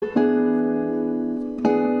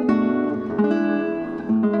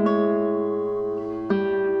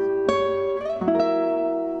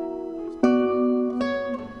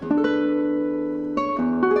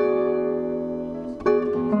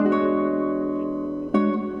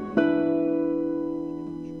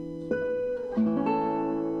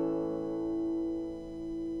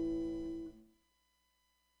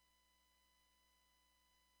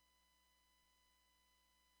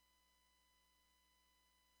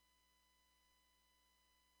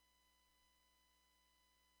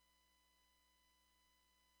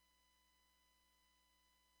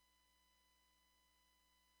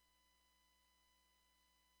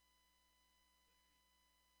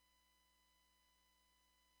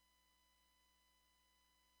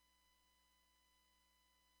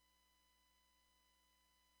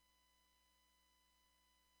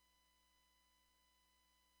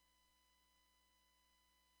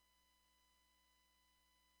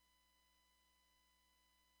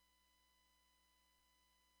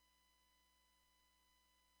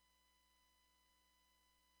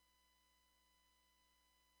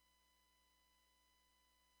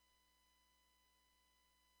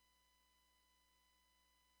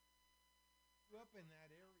up in that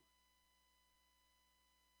area.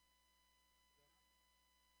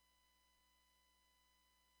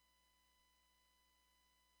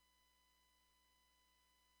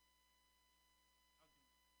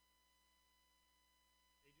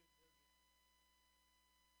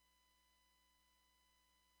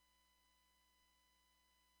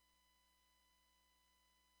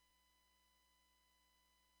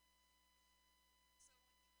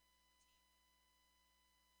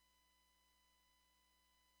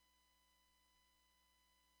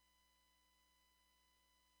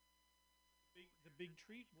 The big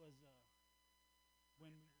treat was when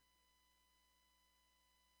we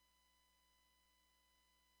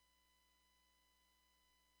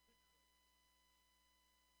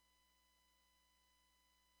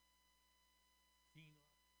seen.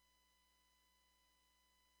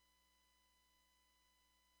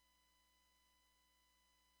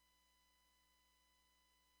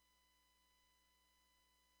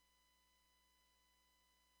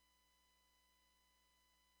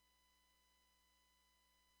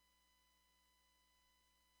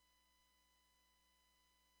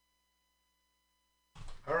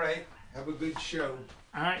 All right, have a good show.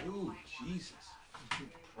 All right. Ooh, Jesus.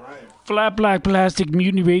 Right. FlatBlackPlastic,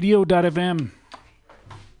 MutinyRadio.fm.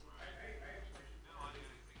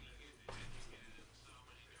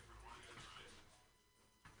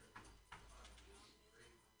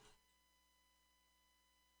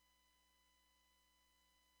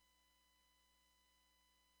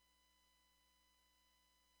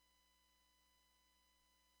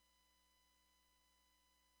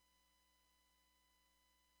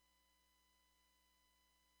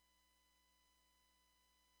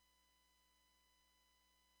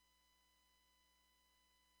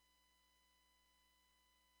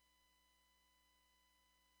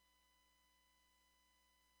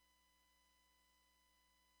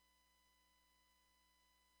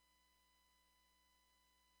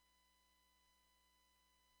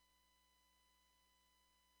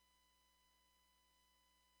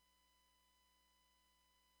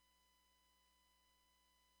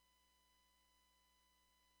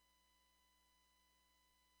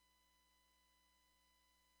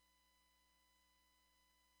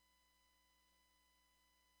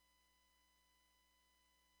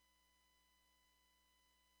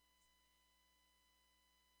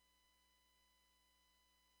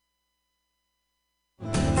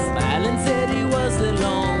 Smiling said he was the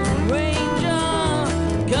Lone Ranger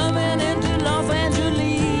coming into Los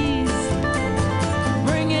Angeles,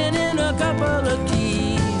 bringing in a couple of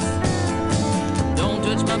keys. Don't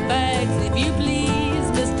touch my bags if you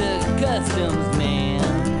please, Mr. Customs Man.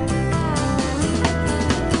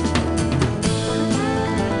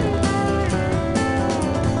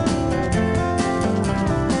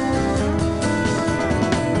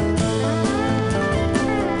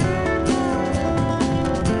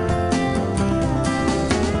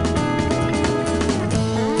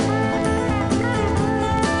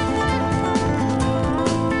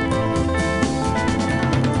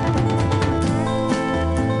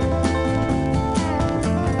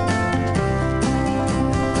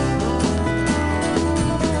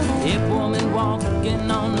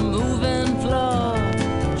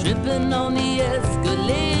 On the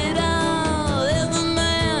escalator, there's a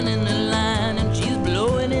man in the line, and she's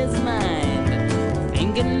blowing his mind,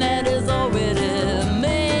 thinking that it's already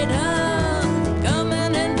made her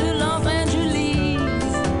coming into Los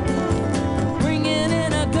Angeles, bringing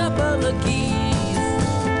in a couple of keys.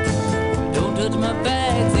 Don't touch my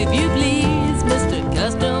bags if you please, Mr.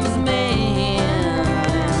 Customs Man.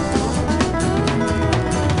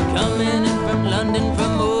 Coming in from London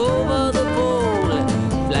from over the pole,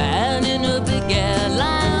 flying in a big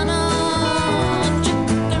airliner,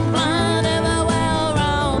 chicken flying everywhere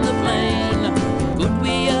around the plane. Could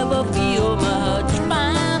we ever feel much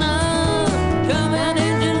finer? Coming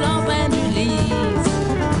into Los Angeles,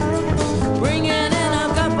 bringing in a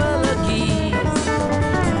couple of keys.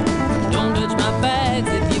 Don't touch my bags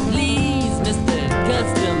if you please, Mr.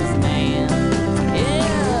 Customs.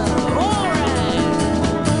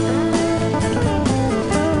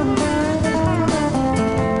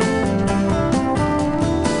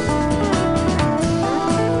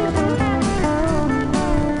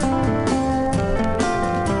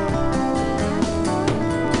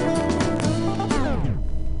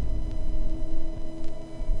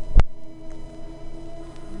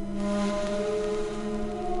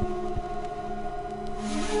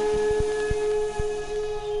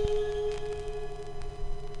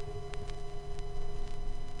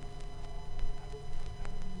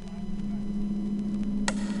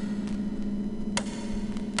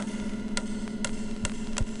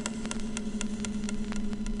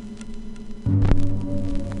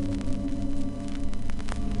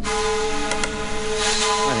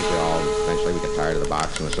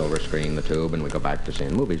 watching the silver screen, the tube, and we go back to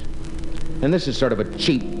seeing movies. And this is sort of a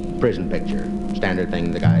cheap prison picture. Standard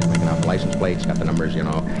thing, the guy's making up license plates, got the numbers, you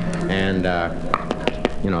know. And,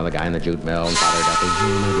 you know, the guy in the jute mill, and Father Duffy.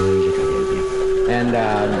 And,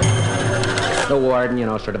 the warden, you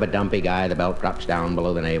know, sort of a dumpy guy. The belt drops down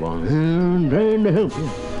below the navel. I'm trying to help you.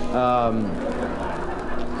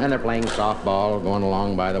 And they're playing softball, going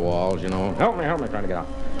along by the walls, you know. Help me, trying to get out.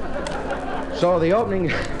 So the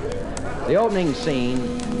opening scene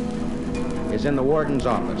is in the warden's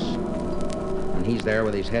office. And he's there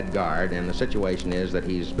with his head guard, and the situation is that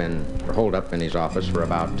he's been holed up in his office for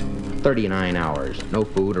about 39 hours. No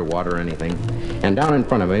food or water or anything. And down in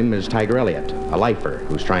front of him is Tiger Elliott, a lifer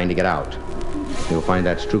who's trying to get out. You'll find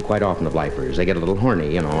that's true quite often of lifers. They get a little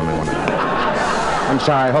horny, you know, and they want to... I'm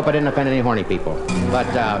sorry, I hope I didn't offend any horny people. But,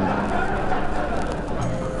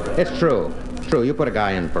 it's true. It's true. You put a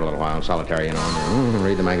guy in for a little while in solitary, you know, and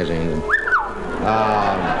read the magazines.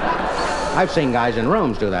 I've seen guys in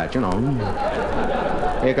rooms do that, you know.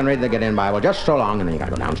 You can read the Get In Bible just so long, and then you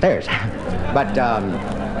gotta go downstairs. But,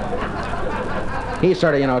 he's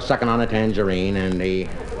sort of, you know, sucking on a tangerine, and he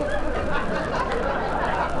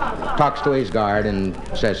talks to his guard and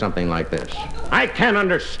says something like this. I can't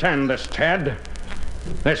understand this, Ted.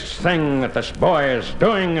 This thing that this boy is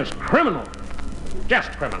doing is criminal.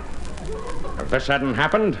 Just criminal. If this hadn't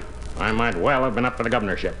happened, I might well have been up for the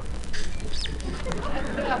governorship.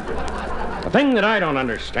 The thing that I don't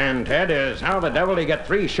understand, Ted, is how the devil do you get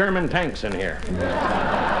 3 Sherman tanks in here?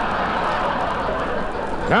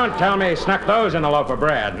 Don't tell me he snuck those in a loaf of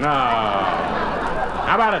bread. No.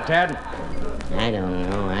 How about it, Ted? I don't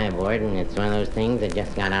know, Warden. It's one of those things that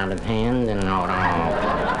just got out of hand and... No.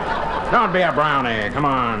 Don't be a brownie. Come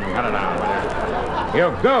on, cut it out with you.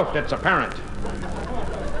 You goofed, it's apparent.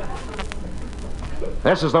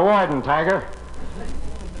 This is the warden, Tiger.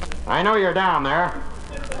 I know you're down there.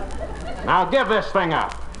 Now give this thing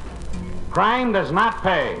up. Crime does not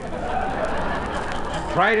pay.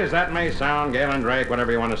 Trite as that may sound, Galen Drake,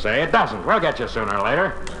 whatever you want to say, it doesn't. We'll get you sooner or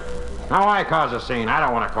later. Now, why cause a scene? I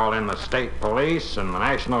don't want to call in the state police and the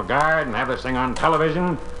National Guard and have this thing on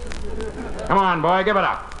television. Come on, boy, give it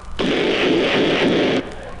up.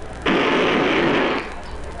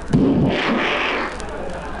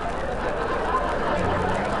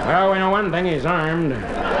 Well, we know one thing, he's armed.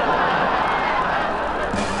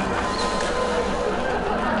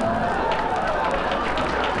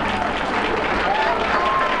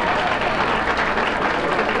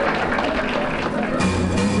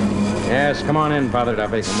 Yes, come on in, Father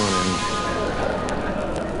Duffy, come on in.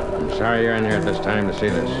 I'm sorry you're in here at this time to see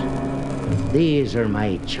this. These are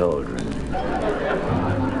my children.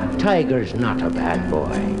 Tiger's not a bad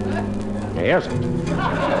boy. He isn't.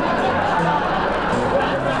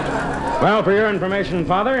 Well, for your information,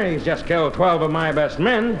 Father, he's just killed 12 of my best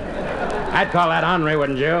men. I'd call that ornery,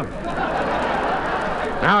 wouldn't you?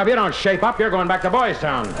 Now, if you don't shape up, you're going back to Boys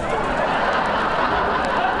Town.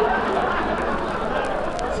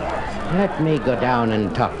 Let me go down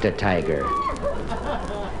and talk to Tiger.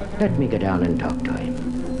 Let me go down and talk to him.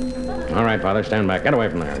 All right, Father, stand back. Get away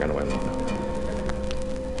from there. Get away from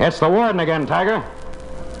there. It's the warden again, Tiger.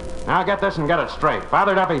 Now get this and get it straight.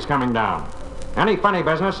 Father Duffy's coming down. Any funny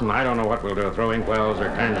business, and I don't know what we'll do, throw inkwells or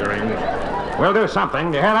tangerines. We'll do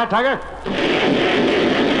something. Do you hear that, Tiger?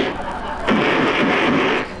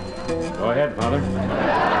 Go ahead, Father.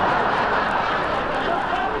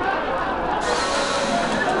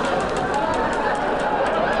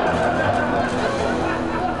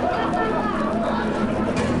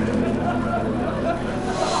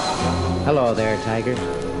 Hello there, Tiger.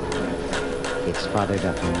 It's Father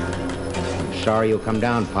Duffy. I'm sorry you come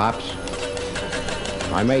down, Pops.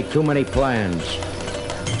 I made too many plans.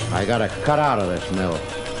 I gotta cut out of this mill.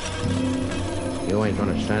 You ain't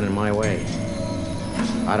gonna stand in my way.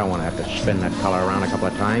 I don't want to have to spin that collar around a couple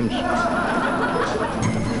of times.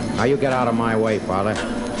 Now you get out of my way, Father.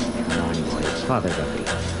 No, anyway, it's Father Duffy.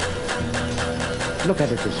 Look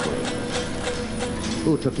at it this way.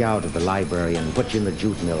 Who took you out of the library and put you in the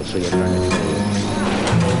jute mill so you'd learn it?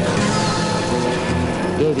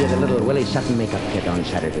 Gave you the little Willie Sutton makeup kit on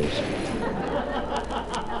Saturdays.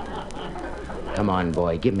 Come on,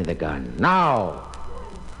 boy, give me the gun. Now!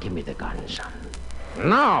 Give me the gun, son.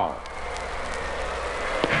 Now!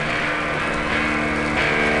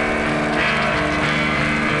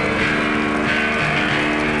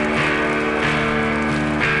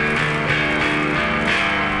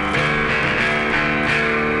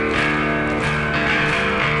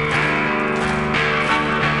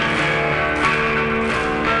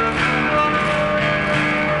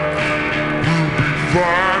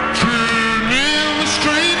 Marching in the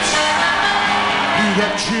streets, you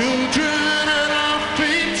got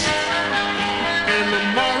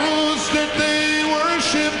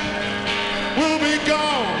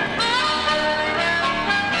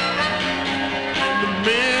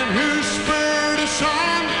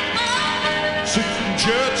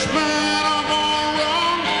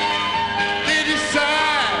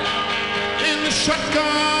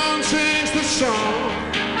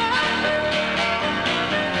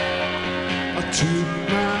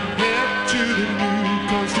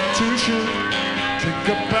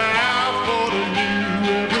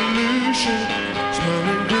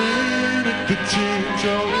to change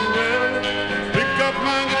all the weather. Pick up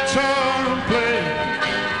my guitar and play,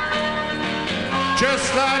 just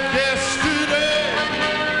like yesterday.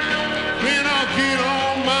 Then I'll get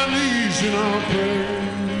on my knees and I'll pray.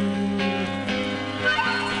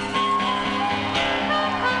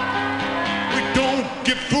 We don't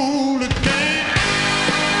get fooled again.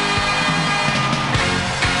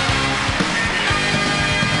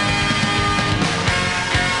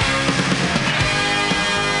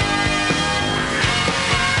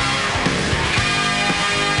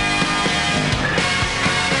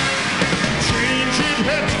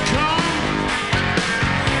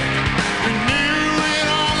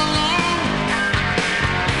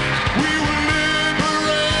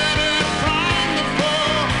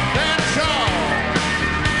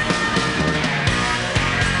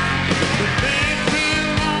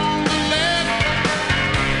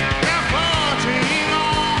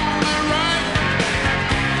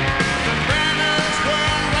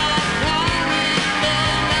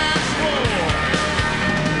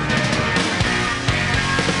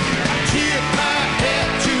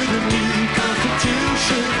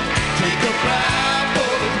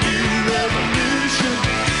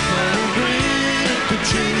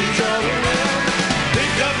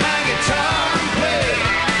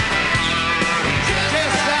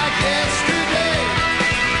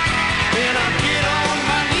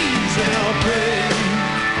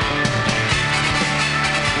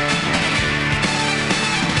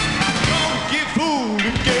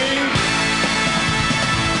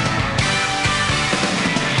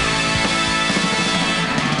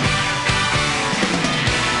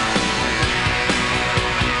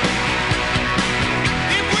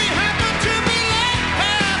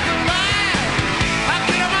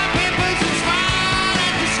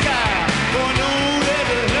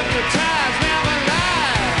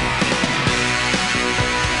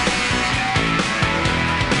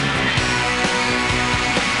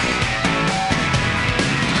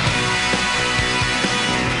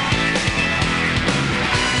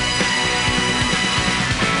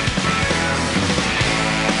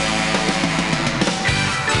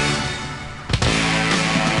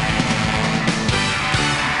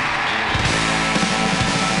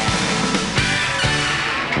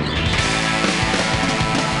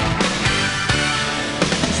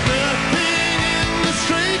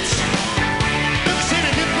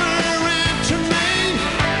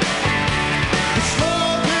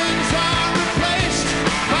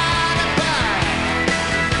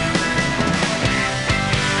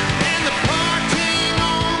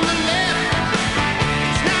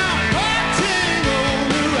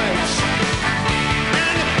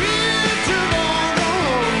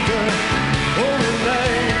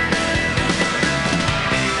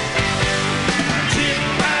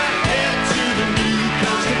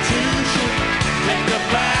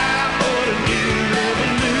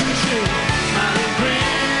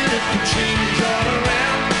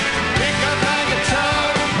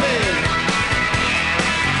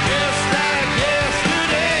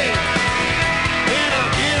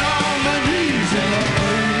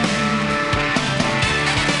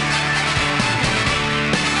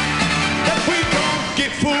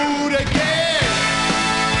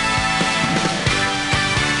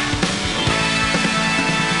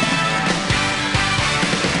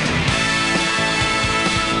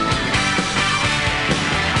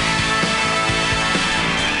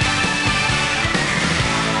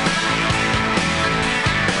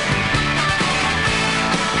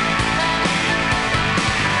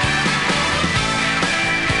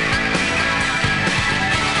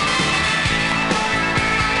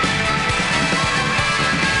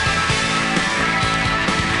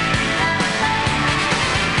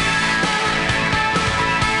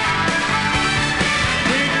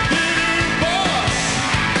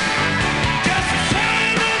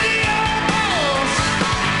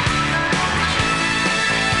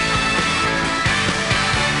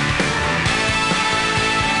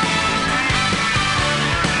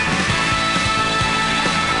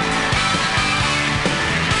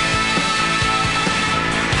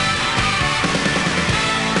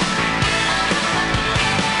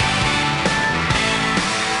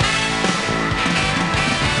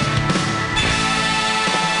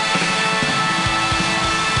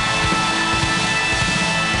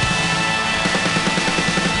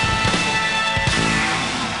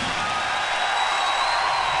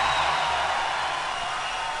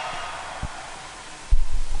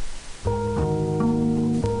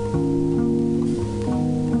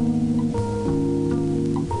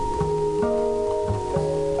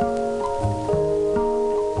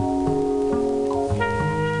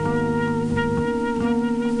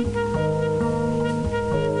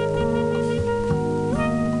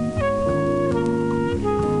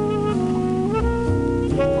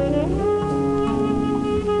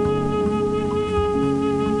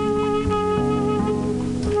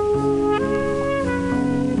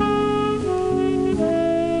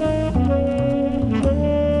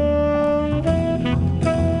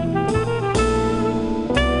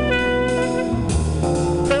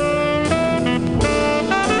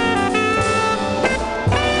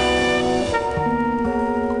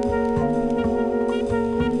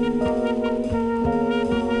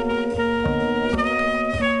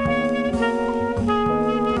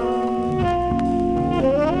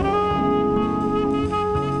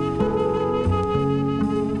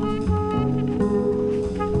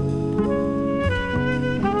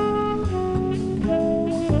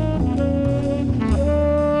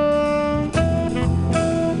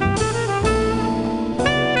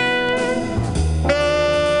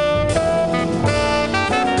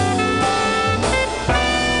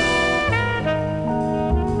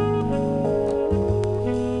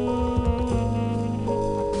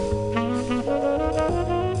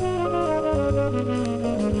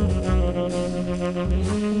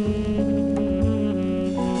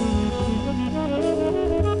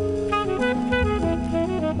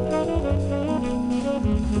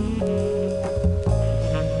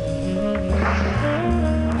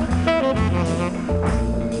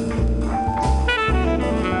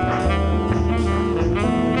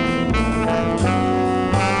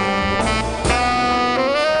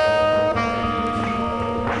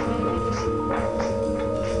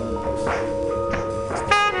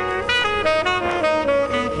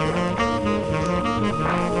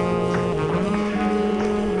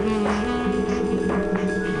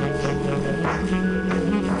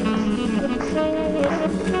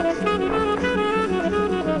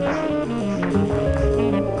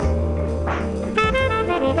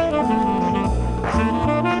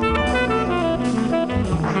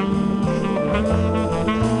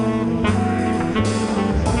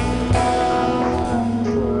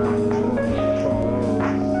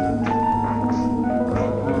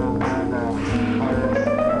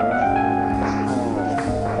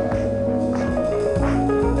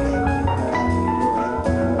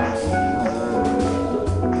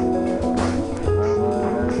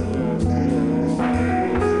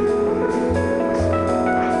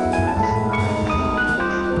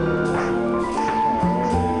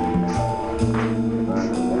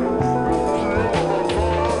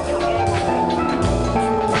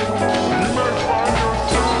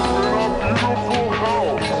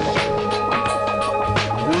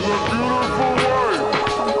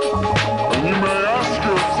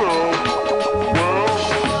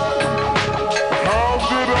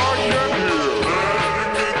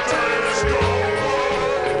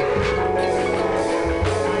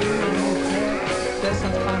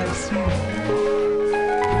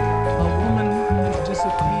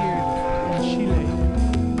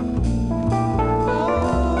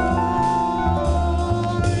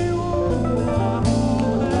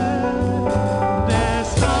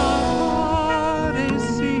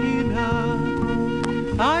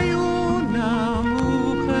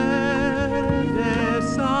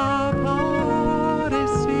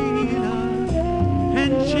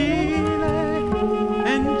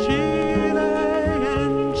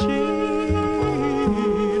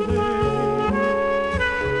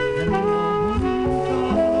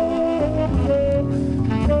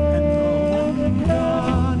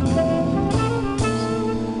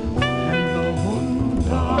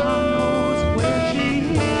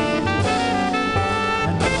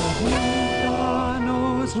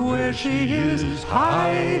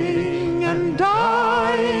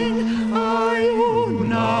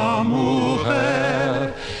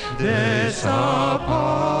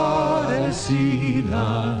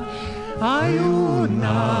 hay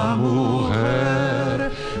una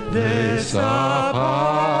mujer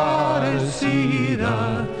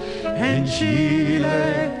desaparecida en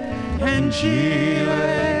Chile, en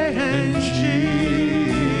Chile, en Chile.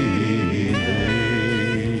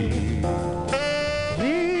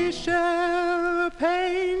 Michelle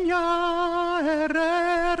Peña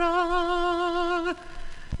Herrera,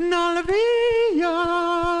 Nalvia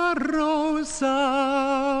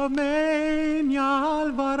Rosa Meña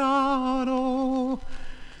Alvarado,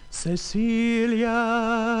 Cecilia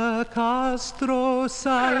Castro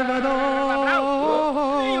Salvadores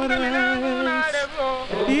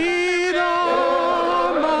y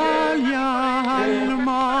Amalia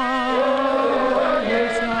Almanza.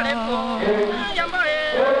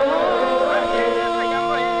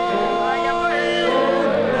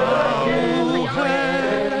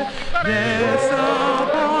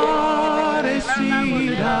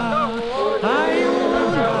 Desaparecida, hay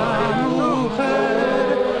una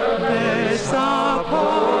mujer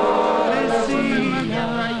desaparecida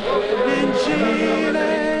en Chile,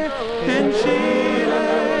 en Chile,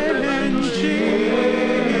 en Chile.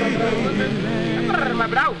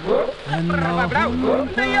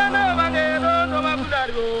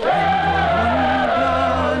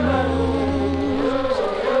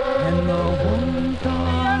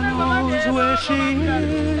 Where she is,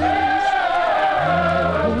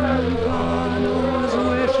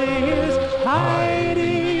 where she is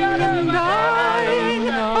hiding and dying. Hay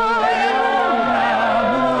una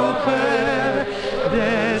mujer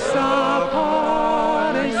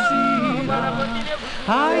desaparecida.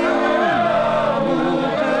 Hay una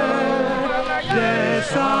mujer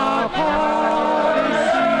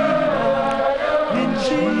desaparecida en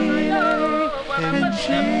Chile, en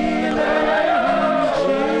Chile.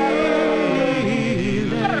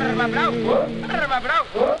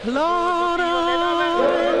 Laura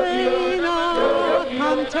Elena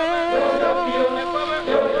Montero,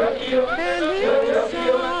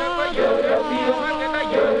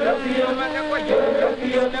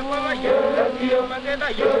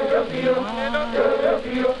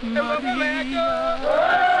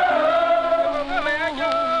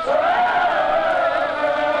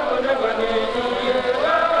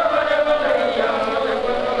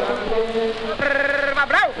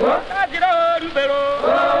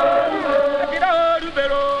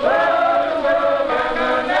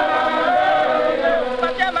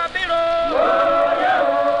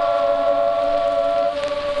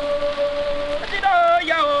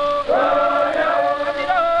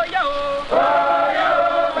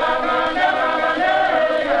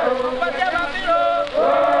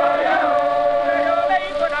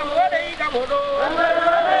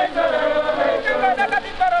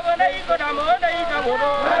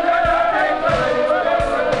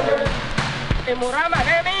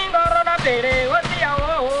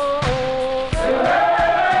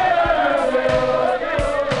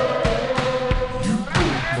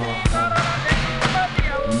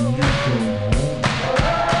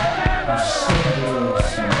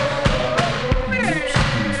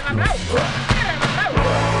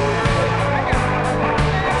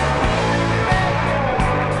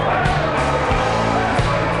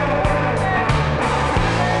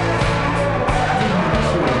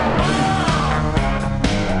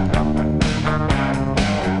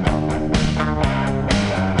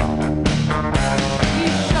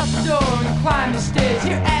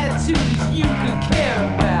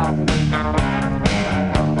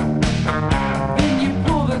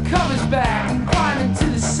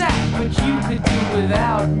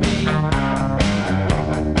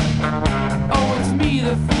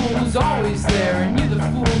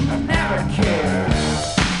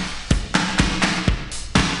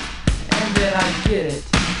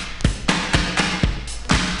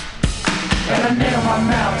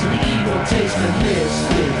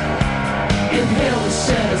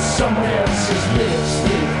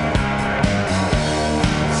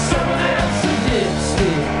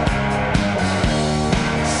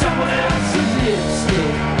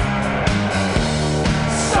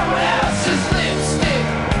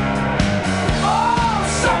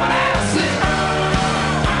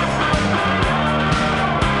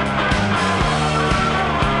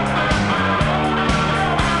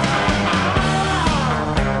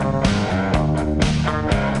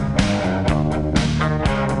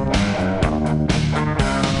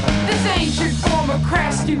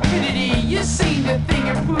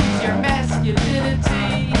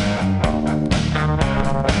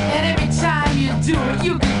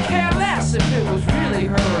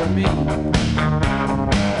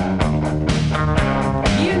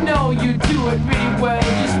 You know you do it really well,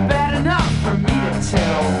 just bad enough for me to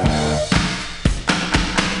tell.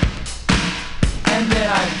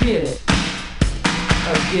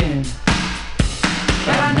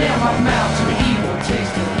 I nail my mouth to the evil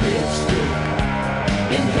taste of lipstick.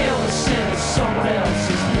 Inhale the scent of someone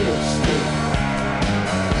else's lipstick.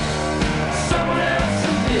 Someone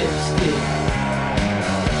else's lipstick.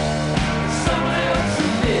 Someone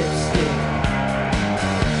else's lipstick.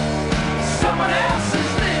 Someone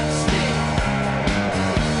else's lipstick.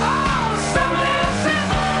 Oh, someone else's.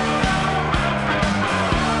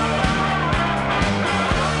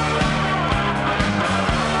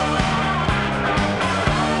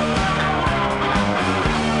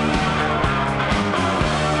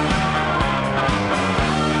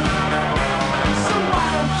 So why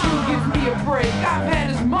don't you give me a break? I've had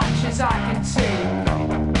as much as I can take.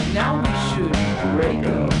 Now we should break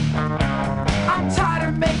up. I'm tired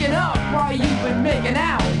of making up while you've been making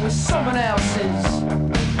out with someone else's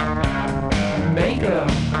makeup.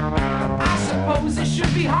 I suppose it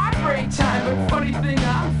should be heartbreak time, but funny thing,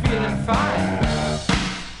 I'm feeling fine.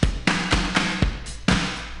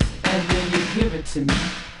 And then you give it to me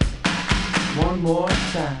one more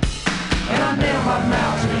time. And I nail my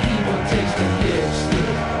mouth to the evil taste of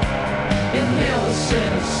lipstick. Inhale the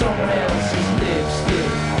scent of someone else's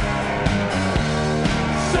lipstick.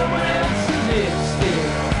 Someone else's lipstick.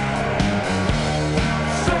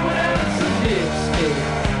 Someone else's lipstick.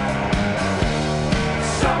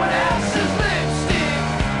 Someone else's lipstick.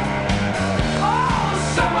 Oh,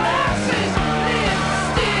 someone else's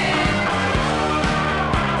lipstick.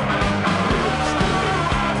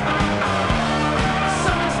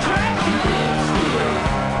 Someone's trashy lipstick.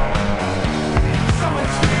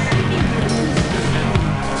 Someone's sticky lipstick.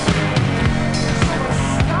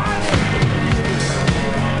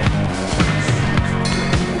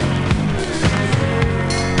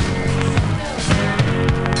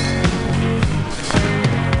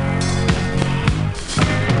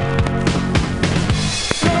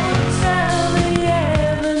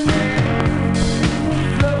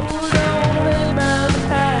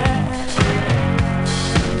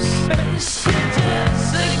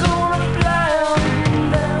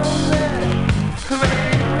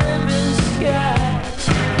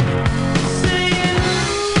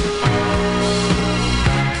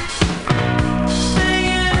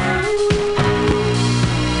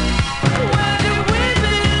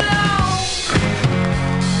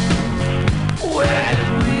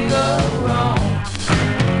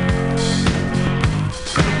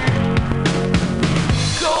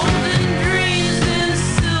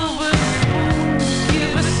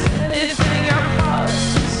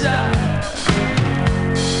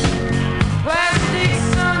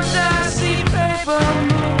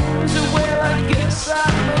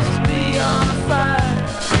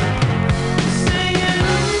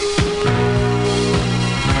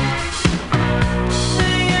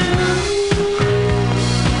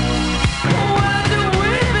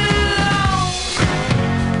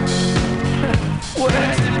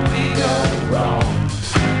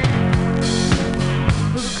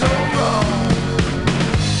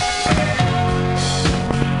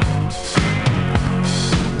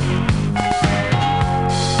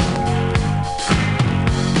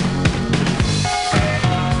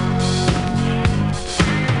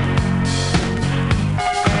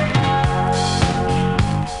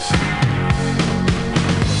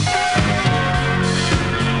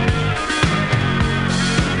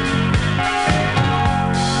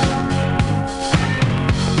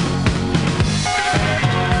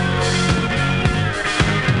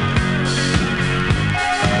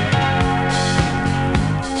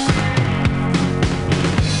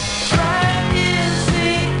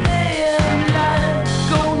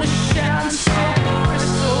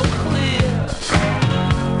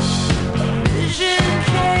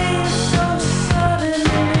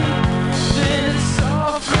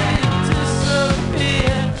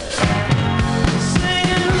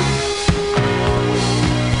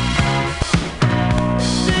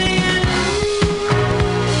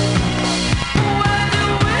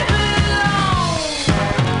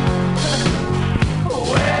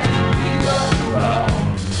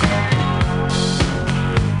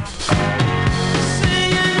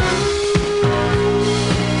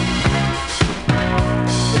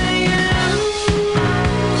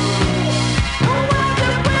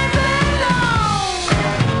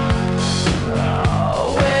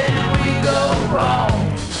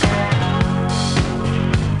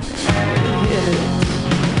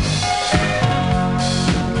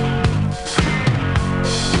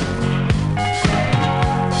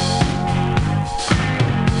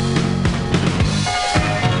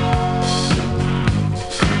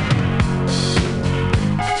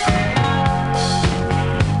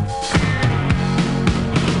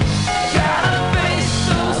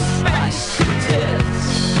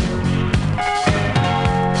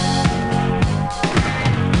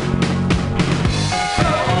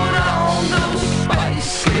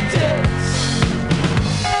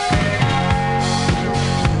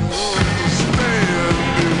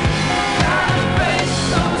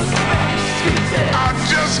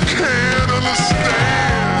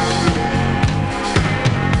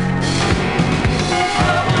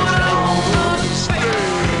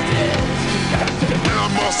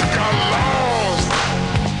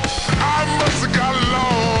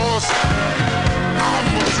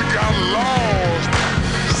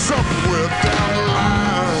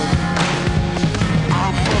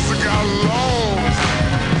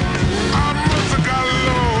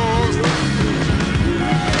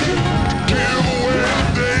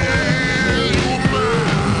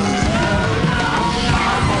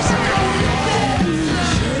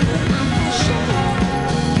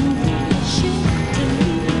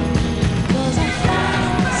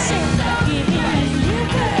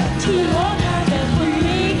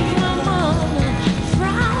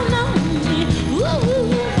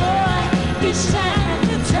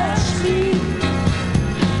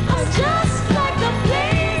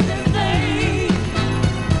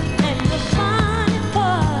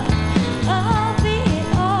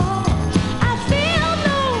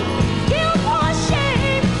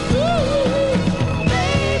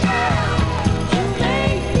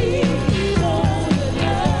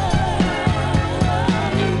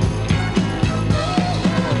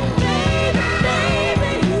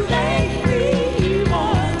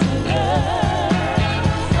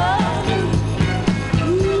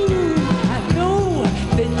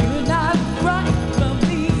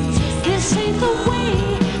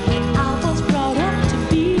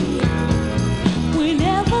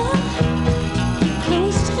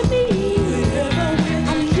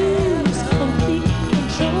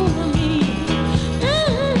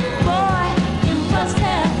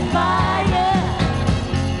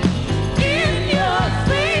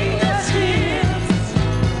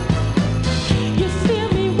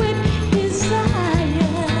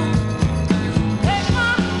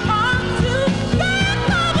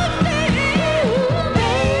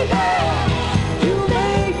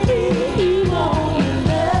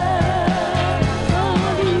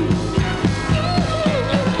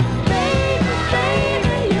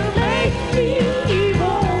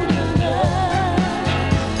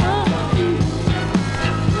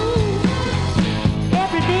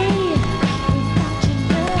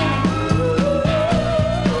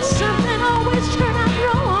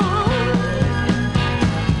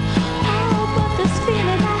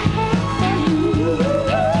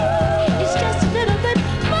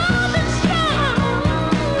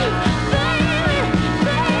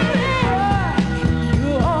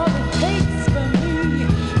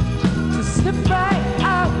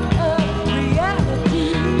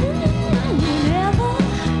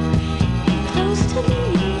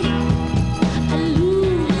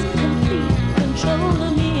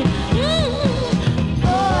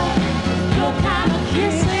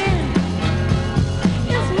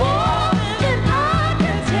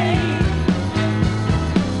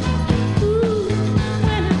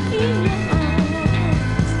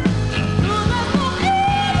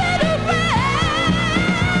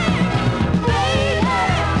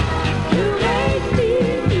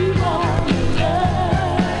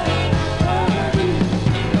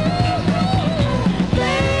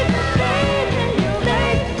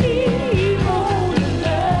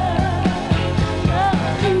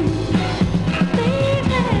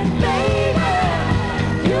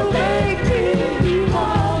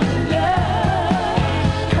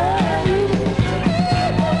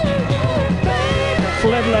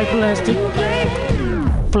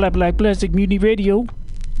 FlatBlackPlastic. FlatBlackPlastic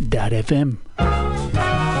MutinyRadio.fm.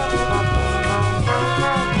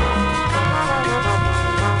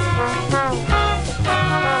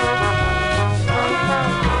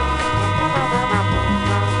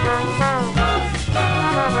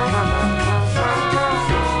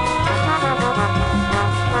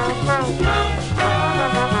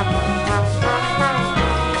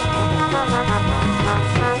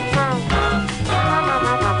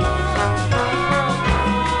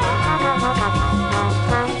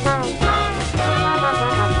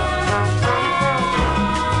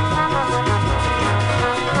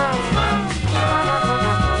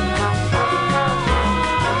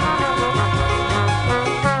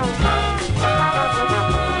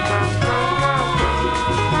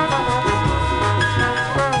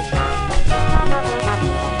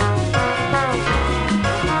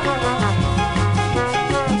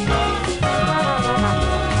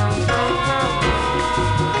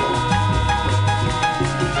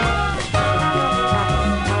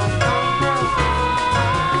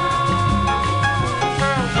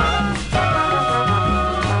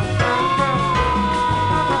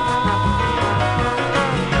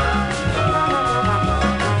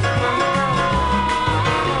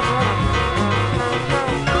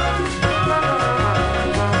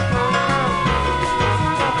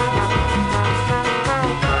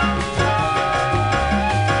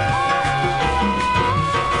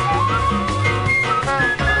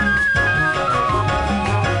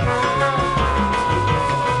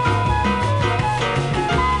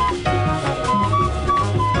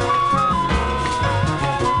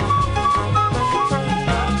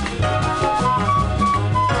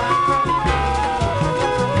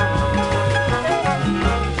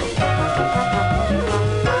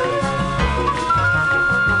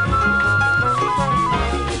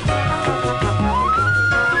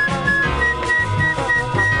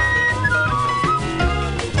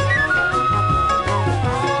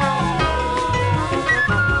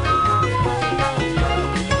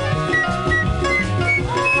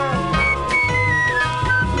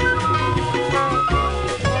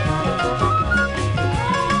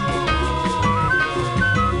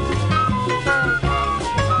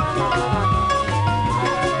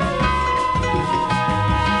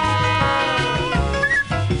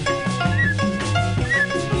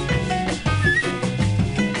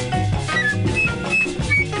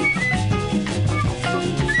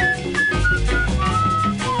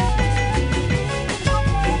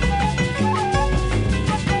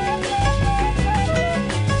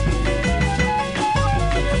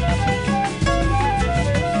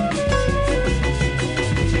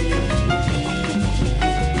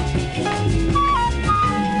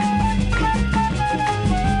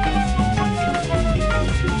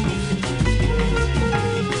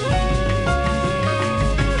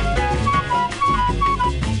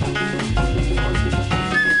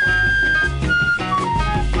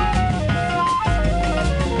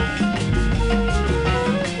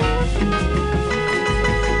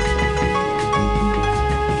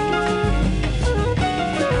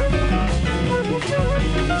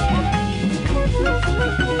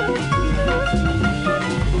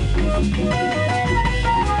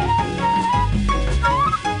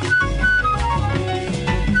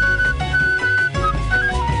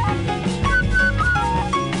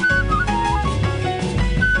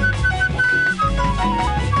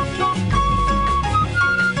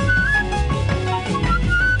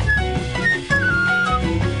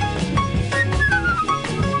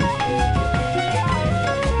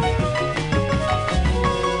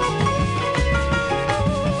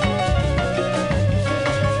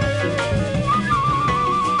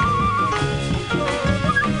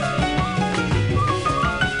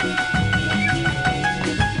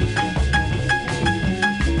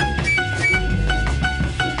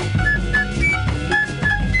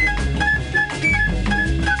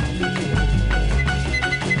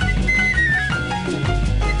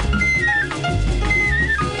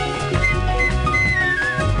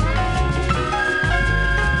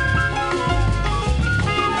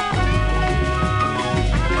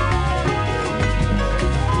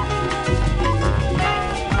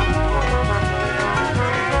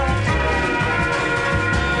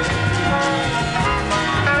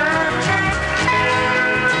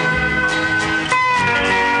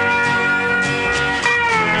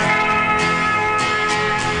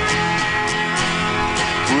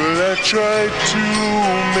 tried to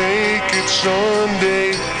make it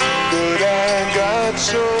Sunday, but I got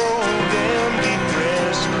so damn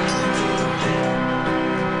depressed.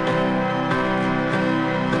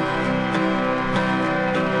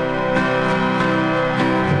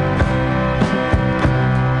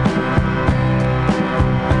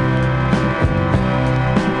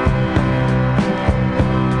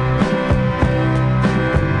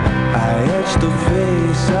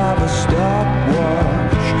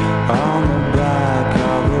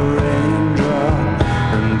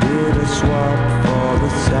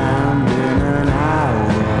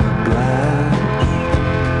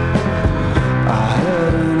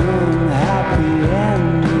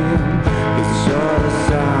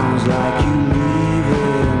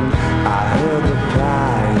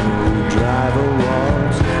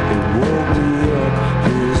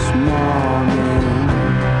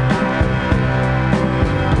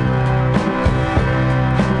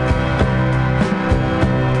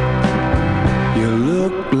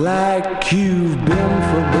 like you've been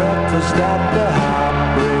for breakfast at the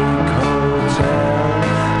Heartbreak Hotel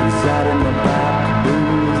and sat in the back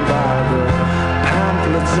booth by the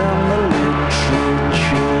pamphlets and the literature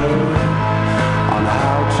on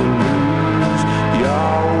how to lose. Your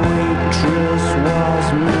waitress was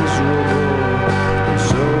miserable, and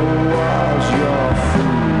so was your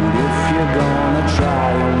food. If you're gonna try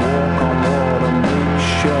and walk on water, make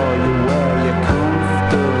sure you wear your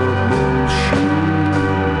comfortable shoes.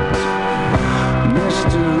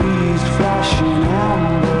 Mysteries flashing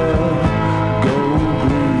amber, gold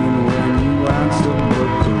green when you answer,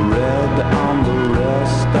 but the red on the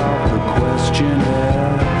rest of the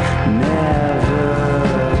questionnaire never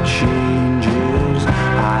changes.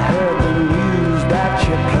 I heard the news that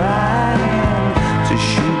you're planning to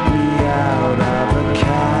shoot me out of a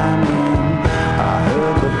cannon. I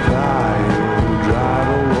heard the pile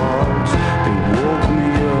driver walks, they woke me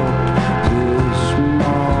up this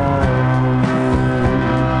morning.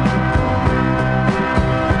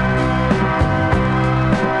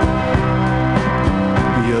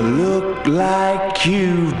 You look like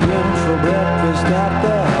you've been for breakfast at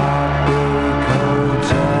the Heartbreak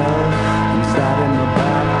Hotel and sat in the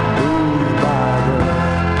back booth by the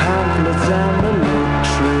pamphlets and the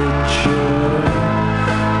literature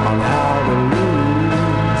on how to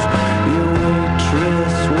lose. Your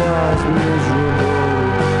waitress was miserable,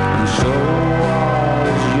 and so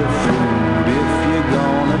was your food. If you're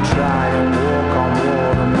gonna try and walk on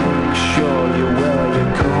water, make sure you wear your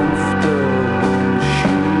comfortable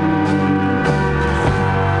shoes.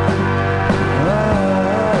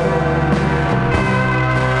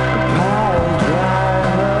 Pile driver.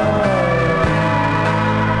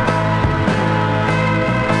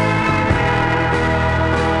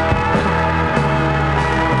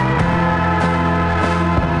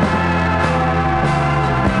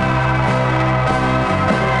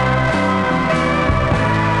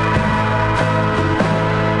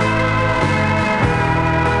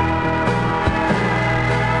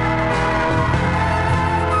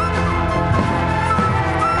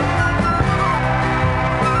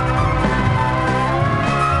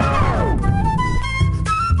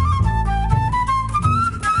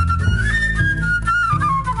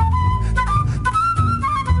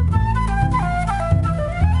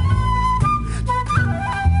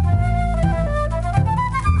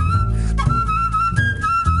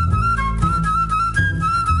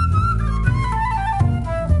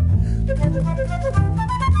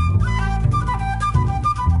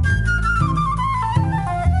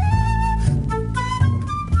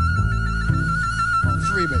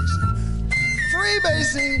 Freebasing.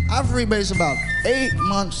 Freebasing. I freebased about 8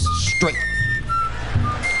 months straight.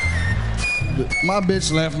 My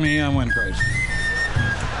bitch left me, I went crazy.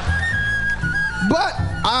 But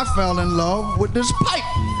I fell in love with this pipe.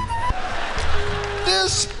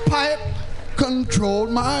 This pipe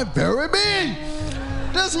controlled my very being.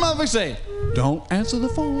 This motherfucker say, don't answer the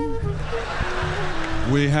phone.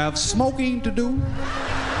 We have smoking to do.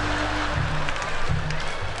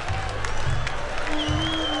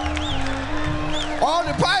 All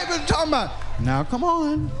the pipe is talking about, now come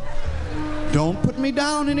on. Don't put me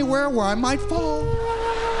down anywhere where I might fall.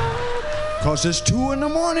 Cause it's 2 in the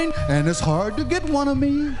morning and it's hard to get one of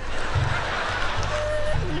me.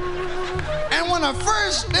 And when I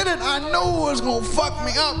first did it, I knew it was gonna fuck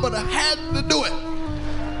me up, but I had to do it.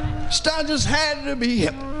 I just had to be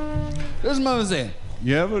hip. This mother said,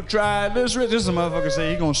 you ever tried this? This is a motherfucker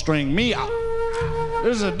say he gonna string me out.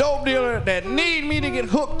 This is a dope dealer that need me to get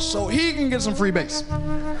hooked so he can get some free bass.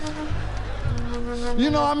 You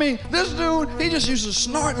know what I mean? This dude, he just used to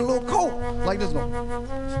snort a little coke like this.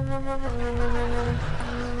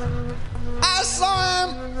 I saw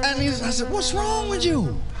him and I said, what's wrong with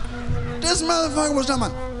you? This motherfucker was talking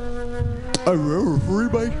about, I remember free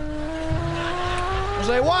bass. I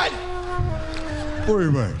say, what? Free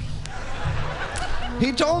bass.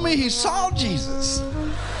 He told me he saw Jesus.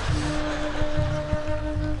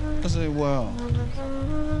 I said, well,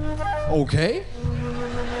 okay.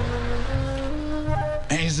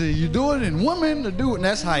 And he said, you do it in women to do it. And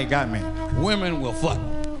that's how he got me. Women will fuck.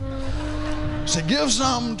 So give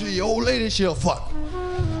something to your old lady, she'll fuck.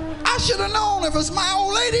 I should have known if it's my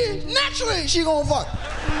old lady, naturally she gonna fuck.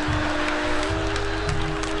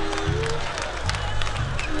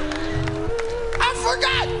 I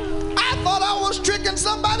forgot. I thought I was tricking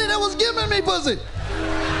somebody that was giving me pussy.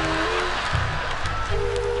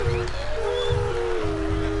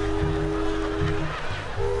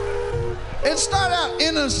 It started out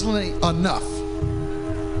innocently enough.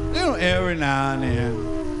 You know, every now and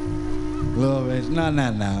then, little bass, no,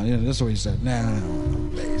 you know, that's what he said. No,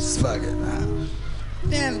 bass, fuck it, nah.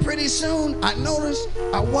 Then pretty soon I noticed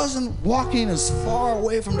I wasn't walking as far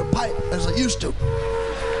away from the pipe as I used to.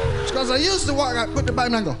 Because I used to walk, I put the pipe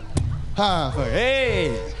and I go, hi, fuck,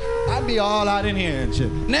 hey. I'd be all out in here and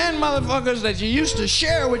shit. And then motherfuckers that you used to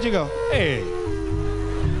share with, you go, hey,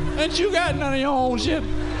 ain't you got none of your own shit?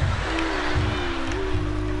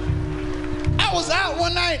 I was out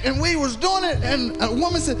one night and we was doing it and a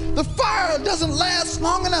woman said, the fire doesn't last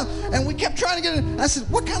long enough. And we kept trying to get it. I said,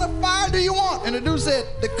 what kind of fire do you want? And the dude said,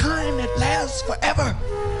 the kind that lasts forever.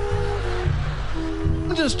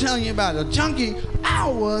 I'm just telling you about a junkie I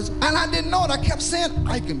was, and I didn't know it. I kept saying,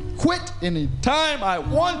 I can quit any time I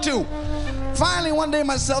want to. Finally, one day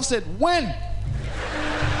myself said, when?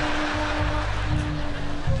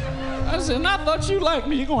 I said, I thought you liked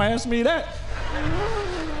me. You gonna ask me that?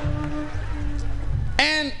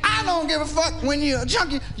 And I don't give a fuck when you're a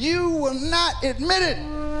junkie. You will not admit it.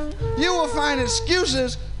 You will find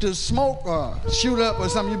excuses to smoke or shoot up or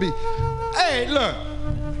something. You be, hey, look.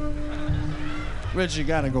 Rich, you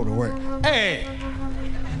gotta go to work. Hey,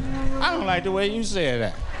 I don't like the way you said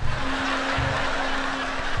that.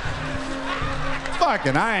 Fuck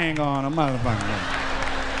it, I ain't going to motherfucking.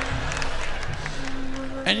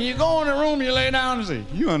 And you go in the room, you lay down and say,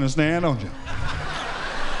 you understand, don't you?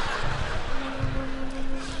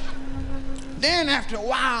 Then after a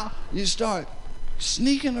while, you start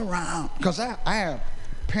sneaking around. Because I have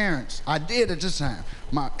parents. I did at this time.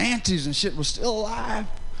 My aunties and shit were still alive.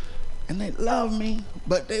 And they loved me,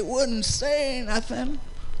 but they wouldn't say nothing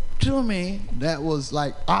to me that was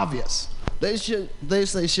like obvious. They say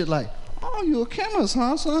shit like, oh, you a chemist,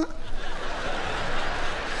 huh, son?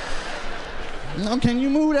 Now, can you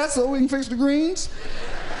move that so we can fix the greens?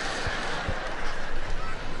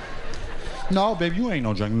 No, baby, you ain't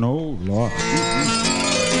no junk. No, Lord.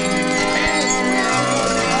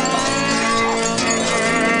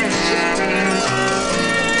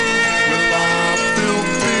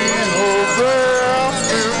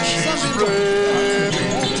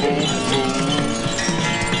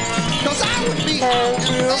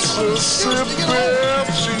 Mississippi,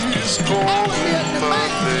 she's calling my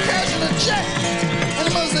name. Cashing a check. And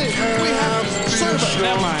the mother said, we have a server.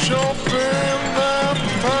 Never mind. Jumping that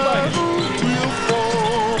paddle wheel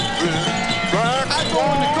bumping. I go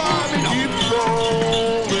in the car, you know. Keep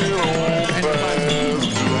rolling on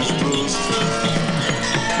past the sea.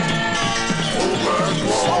 Oh, black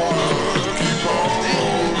water, keep on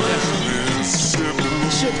rolling. Mississippi,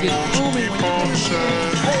 keep on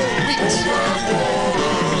shining. Oh, black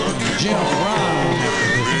water, Jim Brown.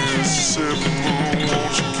 Mississippi,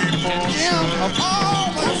 won't you keep on Jim of all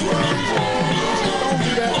my friends. Don't do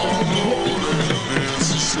that.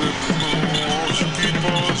 Mississippi, won't you keep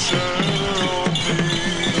on shining on me?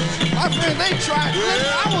 My friend, they tried. Listen,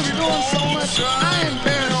 I was doing so much. I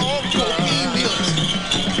embarrassed cocaine dealers.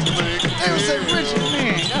 They would say, Richard,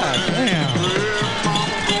 man, god damn. Oh,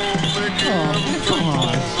 man, come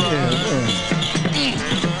on. Yeah,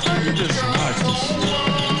 you just smart this shit.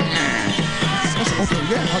 Okay,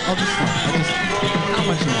 yeah, I'll just start. How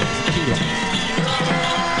much you want? Kilo.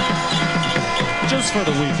 Just for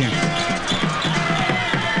the weekend.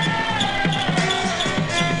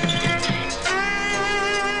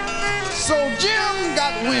 So Jim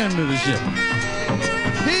got wind of the shit.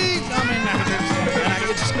 He come in and I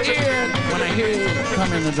get scared when I hear him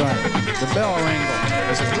come in the door. The bell rang.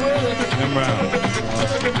 I said, Jim Brown.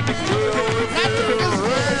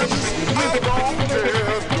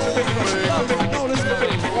 No, this is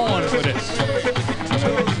on for this.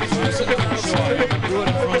 I'm sitting on the shore. Do it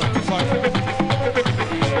in front of the fucker.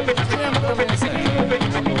 Jim, come in and say,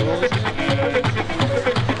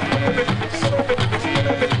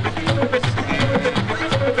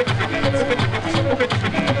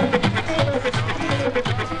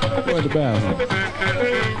 where's the bathroom?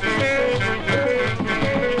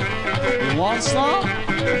 You want some?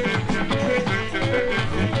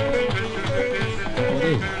 What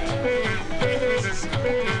is it?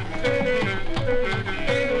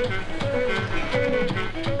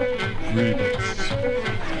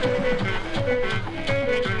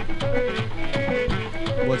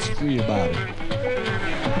 What's free about it?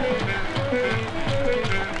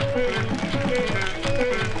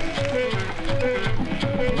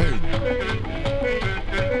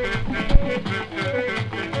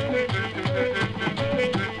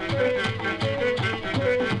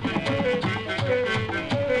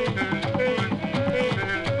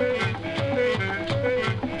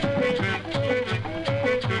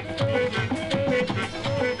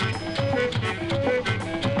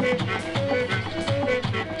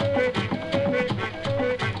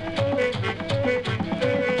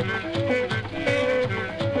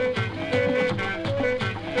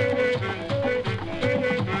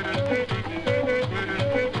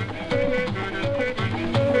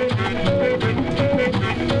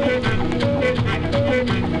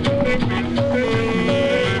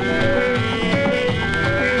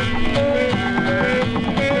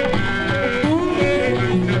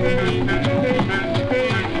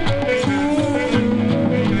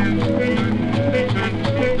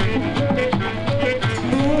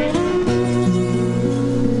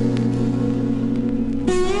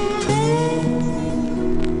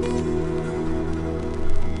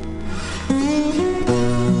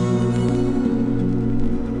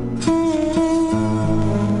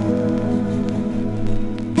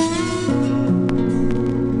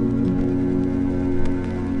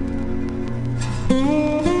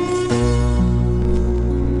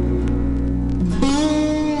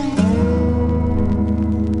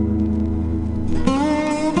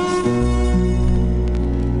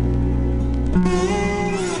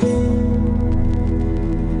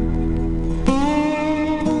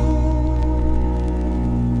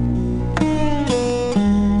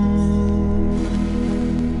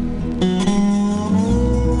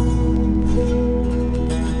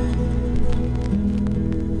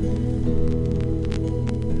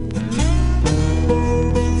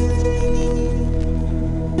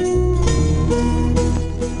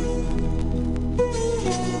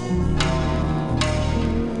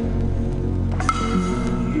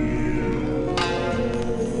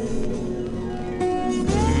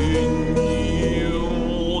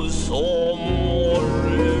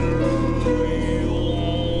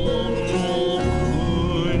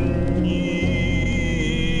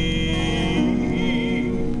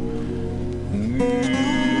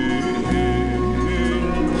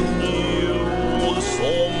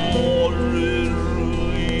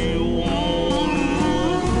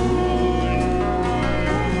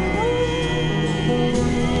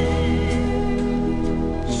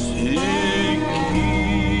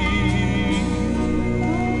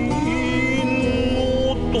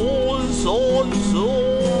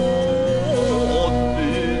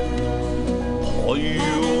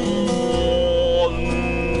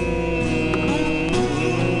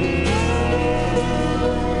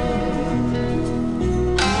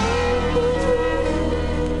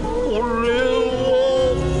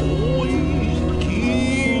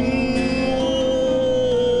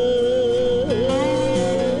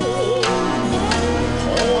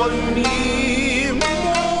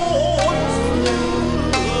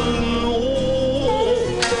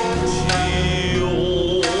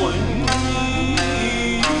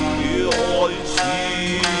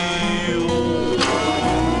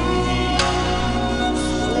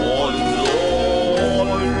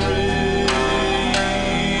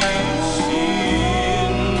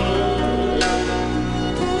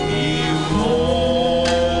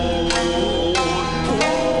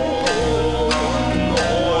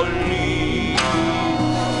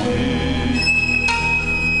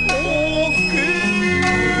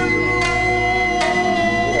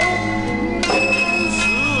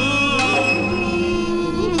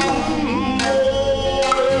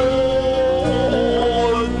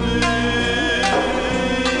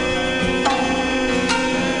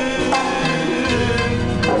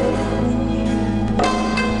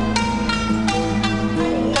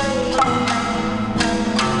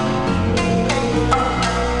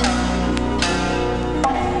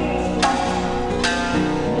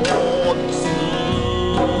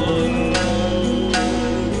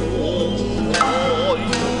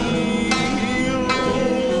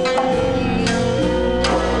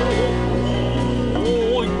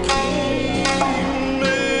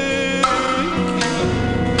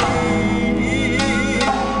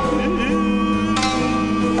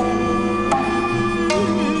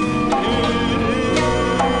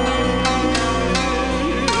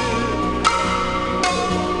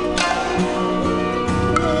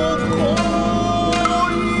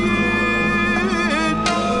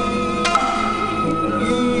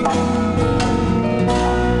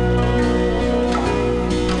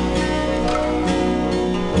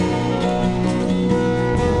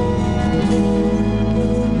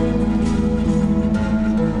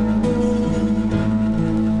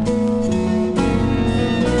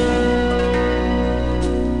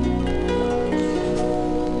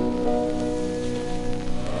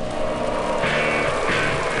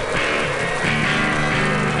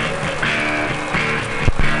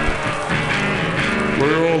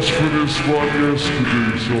 what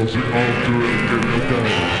yesterday, so I say I'll do it again.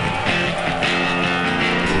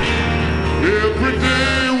 Every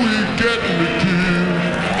day we get in the queue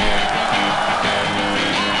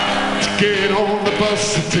to get on the bus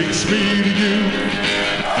that takes me to you.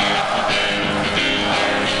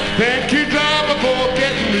 Thank you, driver, for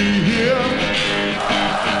getting me here.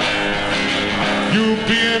 You'll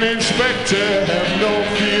be an inspector, have no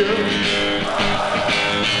fear.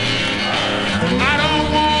 I don't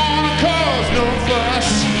wanna cause no fuss.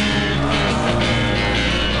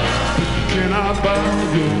 Can I buy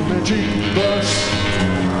your magic bus?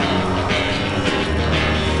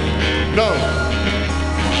 No.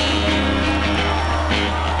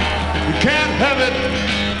 You can't have it.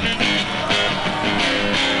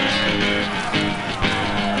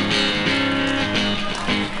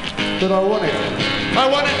 But I want it. I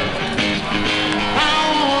want it. I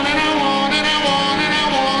want it, I want it, I want it, I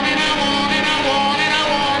want it, I want it, I want it, I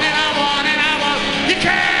want it, I want it, I want it. You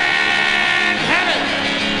can't have it.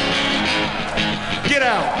 Get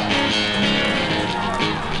out.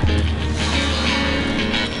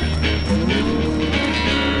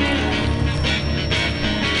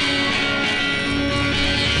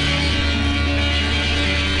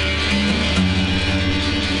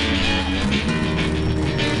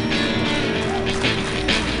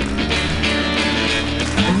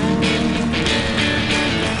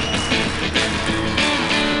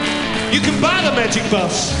 You can buy the magic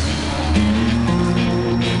bus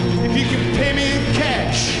if you can pay me in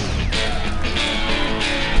cash.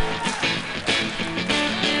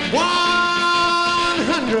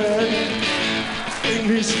 100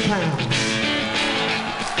 English pounds.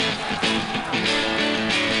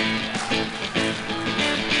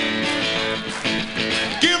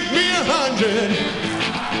 Give me 100.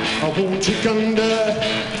 I won't take under.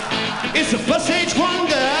 It's a bus age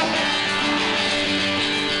wonder.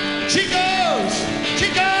 She goes, she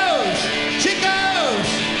goes, she goes,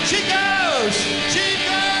 she goes, she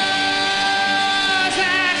goes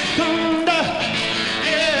like thunder,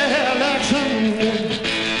 yeah, like thunder.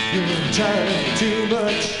 You're tired, too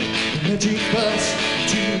much, magic bus,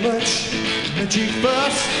 too much, magic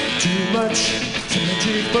bus, too much,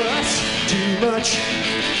 magic bus, too much.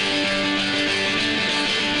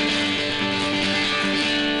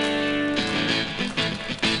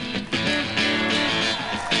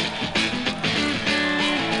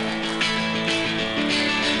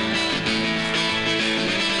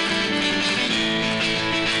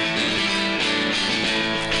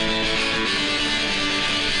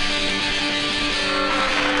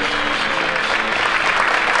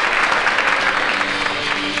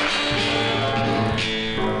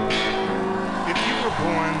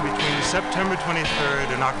 September 23rd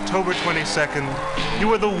and October 22nd, you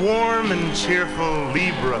were the warm and cheerful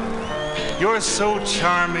Libra. You're so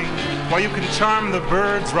charming, why you can charm the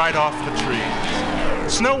birds right off the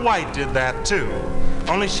trees. Snow White did that too,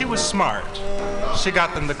 only she was smart. She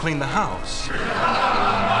got them to clean the house.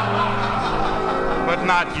 But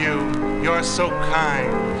not you. You're so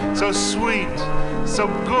kind, so sweet, so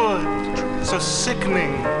good, so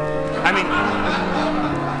sickening. I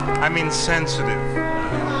mean sensitive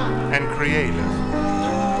and creative.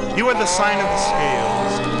 You are the sign of the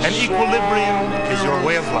scales, and equilibrium is your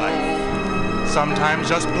way of life. Sometimes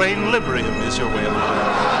just plain librium is your way of life.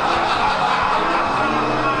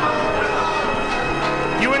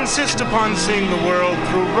 You insist upon seeing the world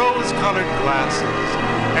through rose-colored glasses,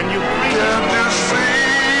 and you breathe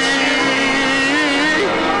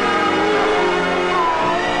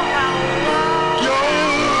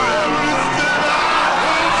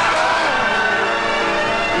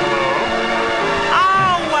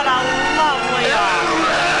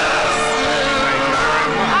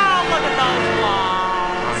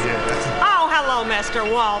Mr.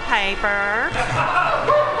 Wallpaper.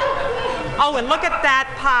 Oh, and look at that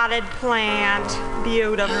potted plant.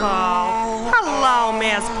 Beautiful. Hello,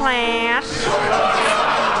 Miss Plant.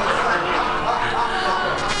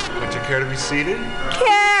 Would you care to be seated?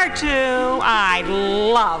 Care to? I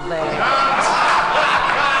love it.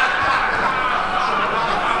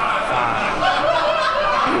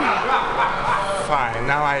 Fine.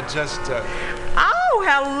 Now I just... Oh,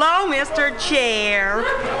 hello, Mr. Chair.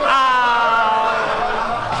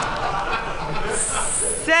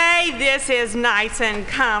 Say, this is nice and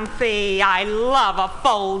comfy. I love a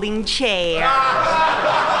folding chair.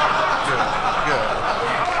 Good.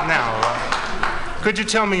 Now, could you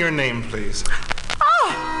tell me your name, please?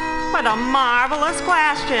 Oh, what a marvelous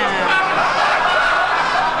question.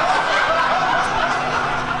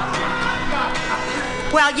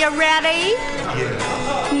 Well, you ready? Yeah.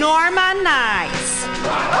 Norma Nice.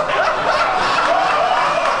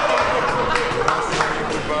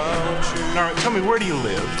 tell me, where do you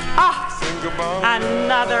live? Oh,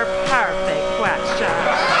 another perfect question.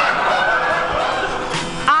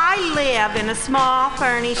 I live in a small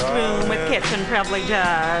furnished room with kitchen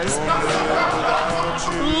privileges.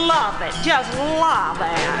 Love it, just love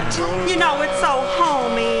it. You know, it's so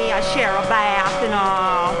homey. I share a bath and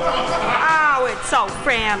all. Oh, it's so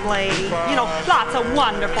friendly. You know, lots of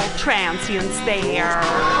wonderful transients there.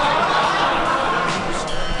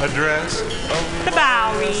 Address? The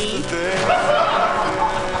Bowery.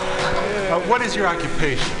 What is your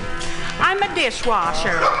occupation? I'm a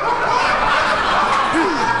dishwasher.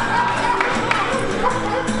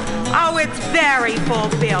 Oh, it's very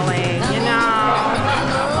fulfilling, you know.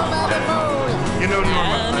 You know,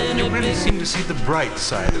 Norma, you really seem to see the bright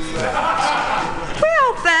side of things.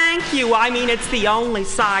 Well, thank you. I mean, it's the only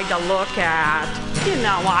side to look at. You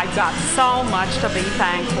know, I've got so much to be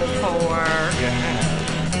thankful for. Yeah.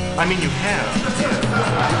 I mean, you have.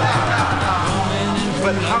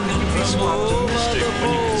 But how can you be so optimistic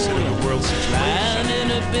when you consider the world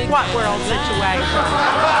situation? What world situation?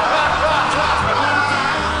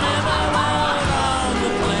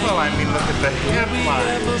 Well, I mean, look at the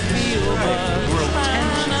headlines. World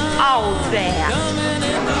tension. Oh, that.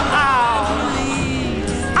 Oh,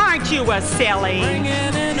 aren't you a silly?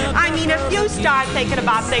 I mean, if you start thinking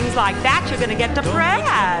about things like that, you're going to get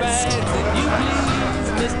depressed.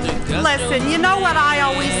 Listen, you know what I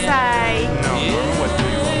always say? No, what do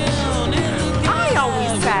you I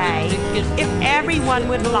always say, if everyone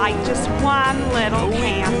would light just one little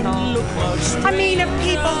candle. I mean, if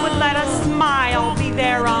people would let a smile be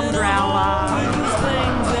their umbrella.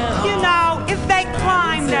 You know, if they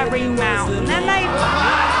climbed every mountain and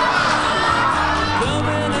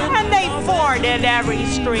they forded every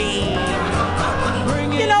stream.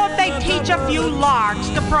 You know, if they teach a few larks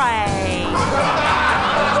to pray.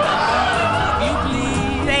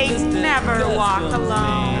 They never walk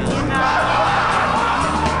alone, you know.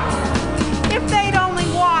 If they'd only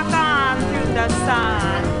walk on through the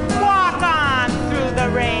sun, walk on through the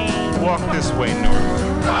rain. Walk this way, Norma.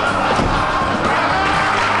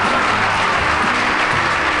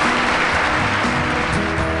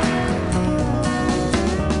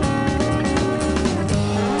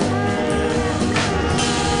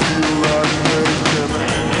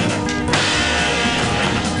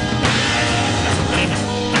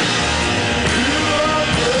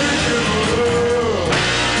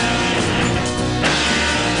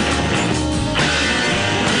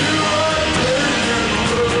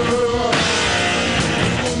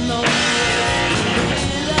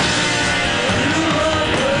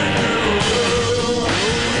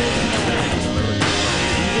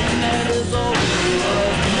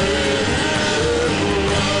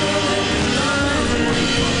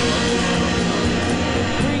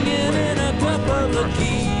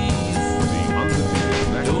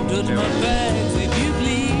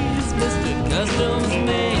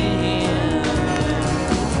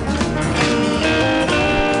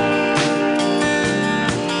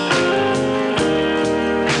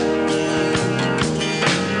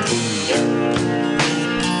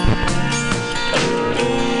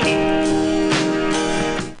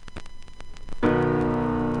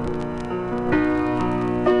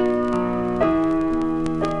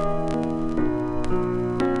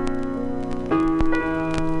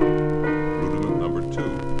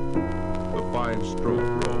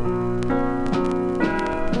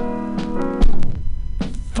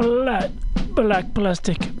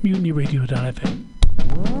 FlatBlackPlastic, MutinyRadio.fm.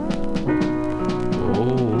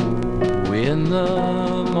 Oh, in the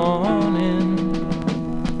morning,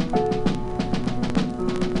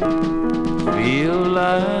 feel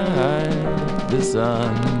like the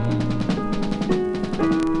sun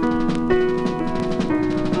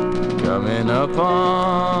coming up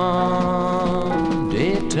on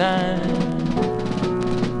daytime,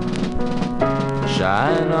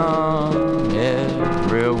 shine on everyone.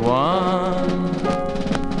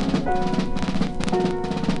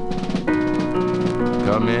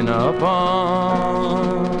 Coming up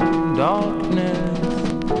on darkness,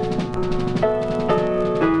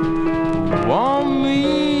 warm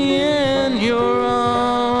me in your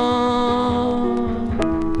arms.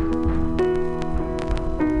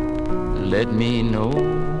 Let me know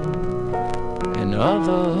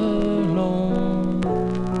another lonely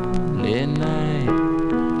night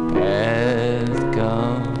has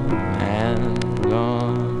come and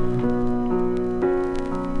gone.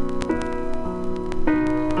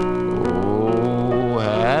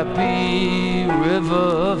 Happy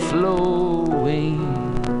river flowing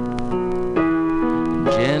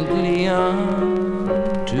gently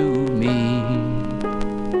unto me.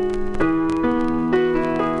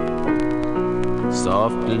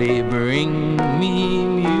 softly bring me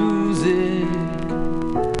music.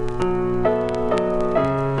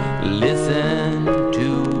 Listen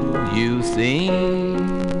to you sing.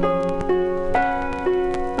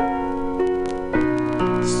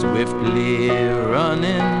 Swiftly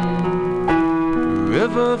running,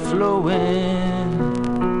 river flowing,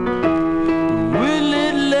 will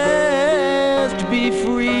it last be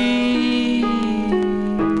free?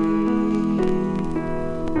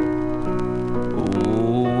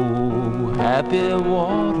 Oh, happy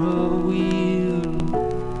water wheel,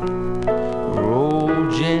 roll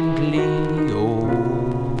gently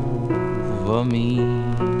over me.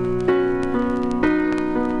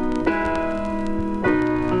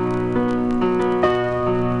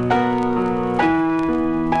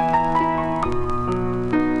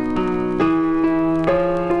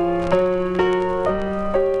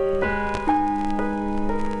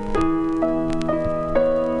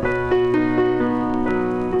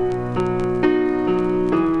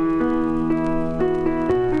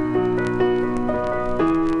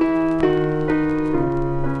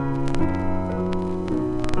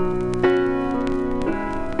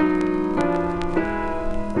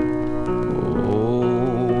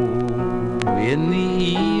 In the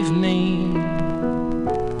evening,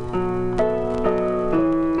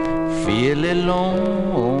 feel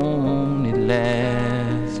alone at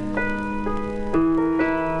last.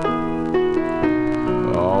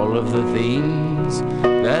 All of the things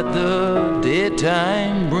that the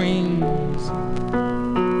daytime brings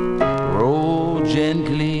roll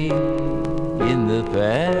gently in the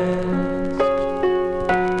past.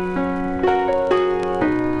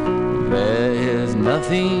 There is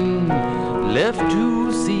nothing left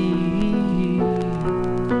to see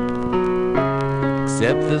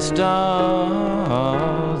except the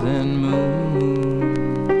stars and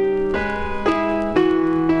moon.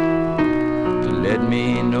 Let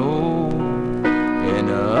me know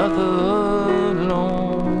another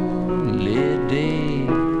lonely day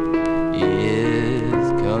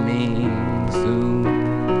is coming soon.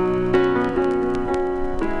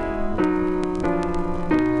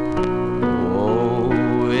 Oh,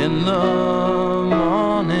 in the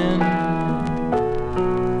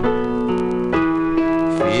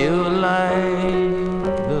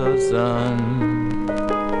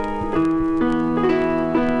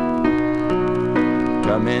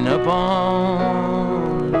coming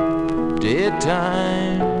upon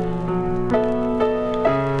daytime,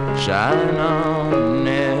 shine on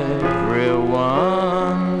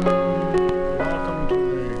everyone. Welcome to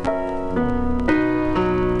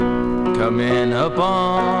the coming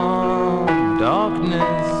upon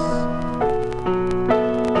darkness,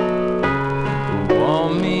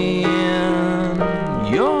 warm me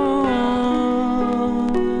in your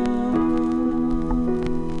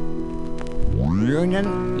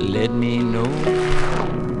Union. Let me know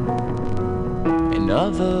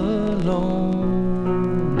another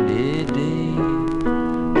lonely day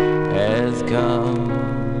has come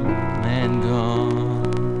and gone.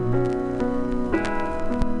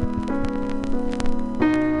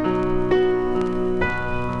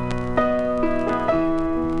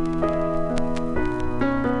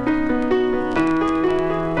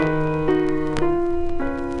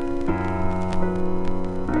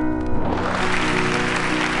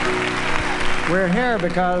 We're here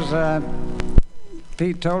because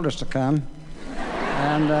Pete told us to come,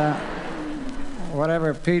 and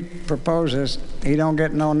whatever Pete proposes, he don't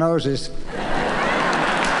get no noses.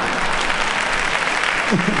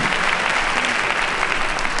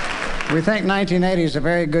 We think 1980 is a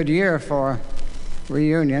very good year for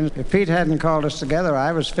reunions. If Pete hadn't called us together,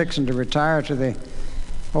 I was fixing to retire to the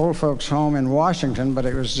old folks' home in Washington, but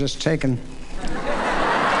it was just taken.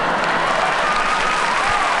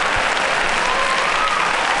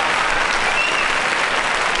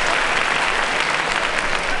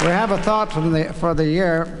 We have a thought for the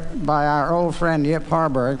year by our old friend Yip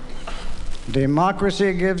Harburg.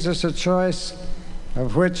 Democracy gives us a choice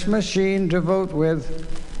of which machine to vote with,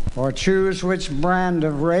 or choose which brand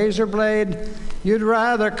of razor blade you'd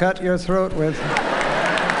rather cut your throat with.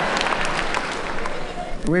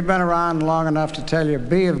 We've been around long enough to tell you,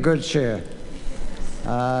 be of good cheer.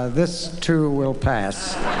 This too will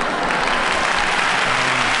pass.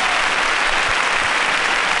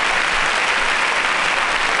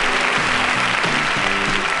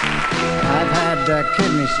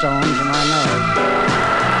 Kidney stones, and I know it.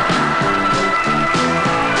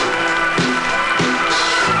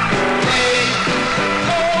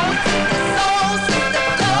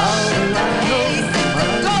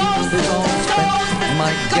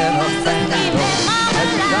 Might get a fan, but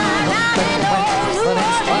in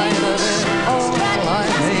spite of it all, I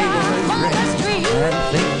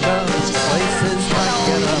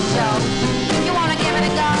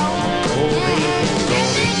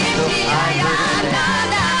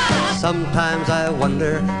Sometimes I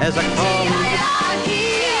wonder as I come.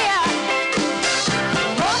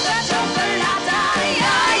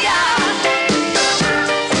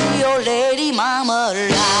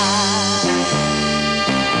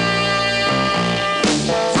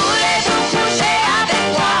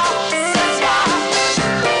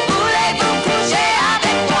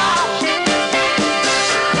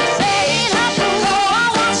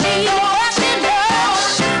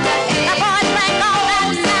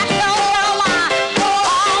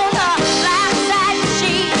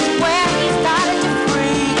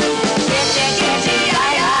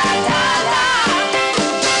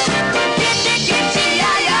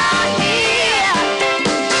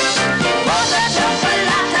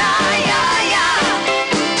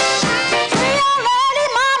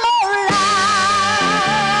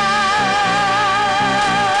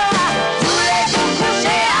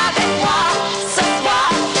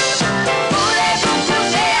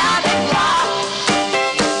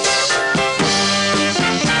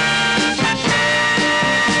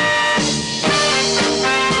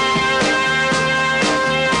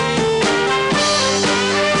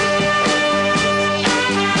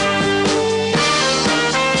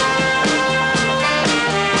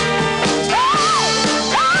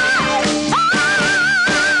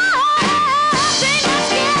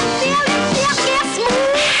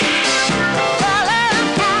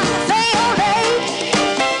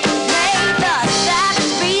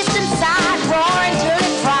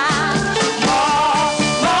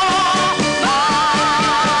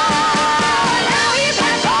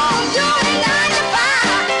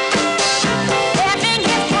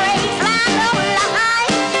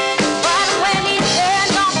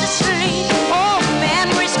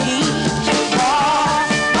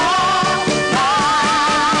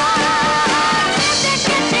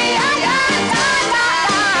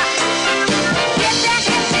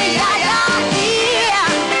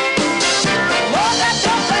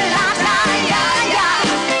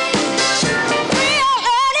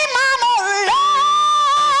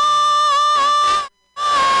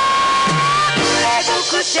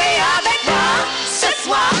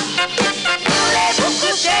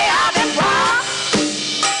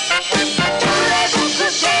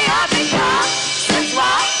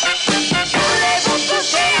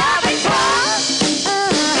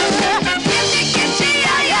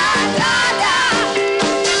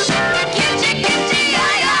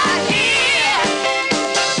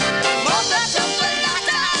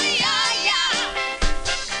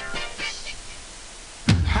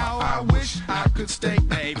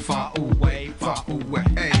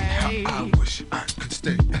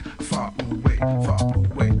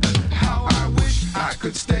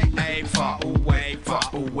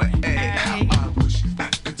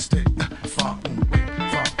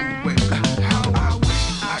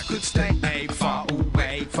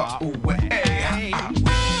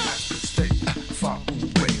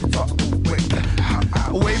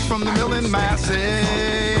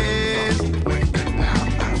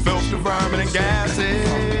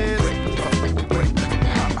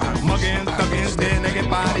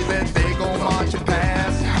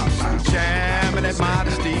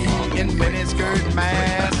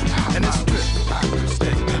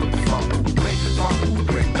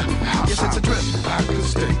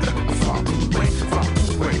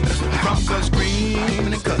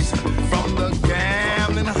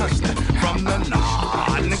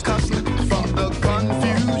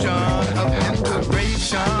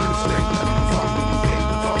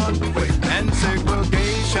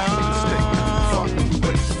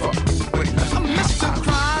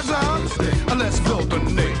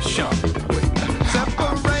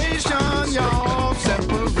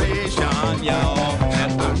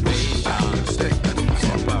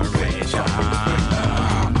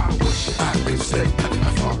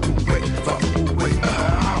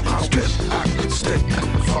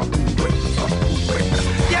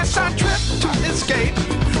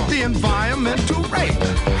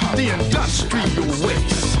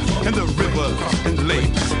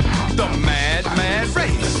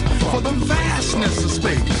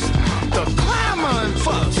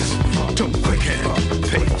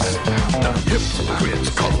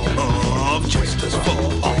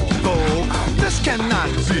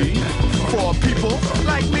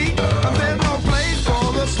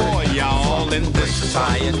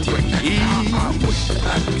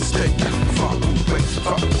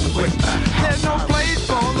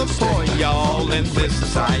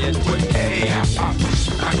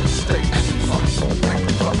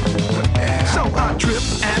 So I trip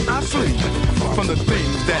and I flee from the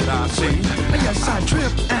things that I see. Yes, I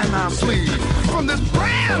trip and I flee from this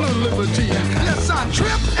brand of liberty. Yes, I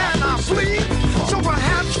trip and I flee. So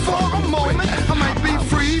perhaps for a moment I might be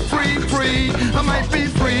free, free, free. I might be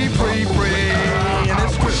free, free, free. And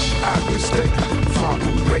it's trip I could stay far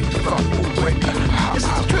away, far away. It's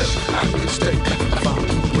a trip I could stay far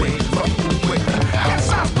away, far away. Yes,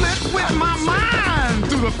 I split with my mind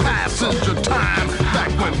through the passage of time.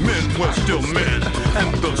 Back when men were still men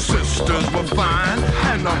and the sisters were fine.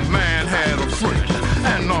 And a man had a friend,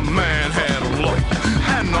 and a man had a lawyer,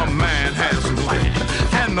 and a man had some land,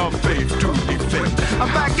 and a faith to defend.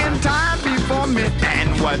 Back in time before men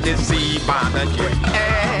and were deceived by the judge.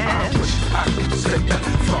 I could stay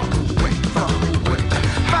far away, far away.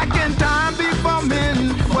 Back in time before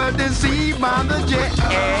men were deceived by the judge. I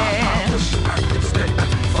could stay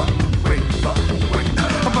far away, far away.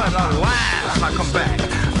 But alas, I come back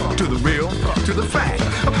to the real, to the fact.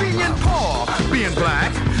 Being poor, being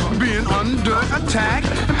black, being under attack,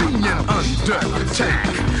 being under attack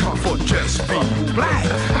for just being black,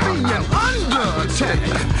 being under attack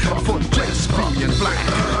for just being black,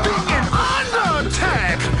 being under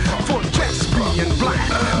attack for just being black,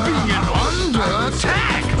 being under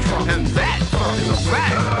attack, and that is a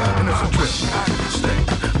fact, and it's a trip. I can stay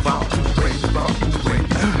far away, far away.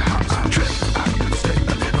 It's a trip. I can stay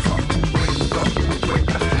far away, far away.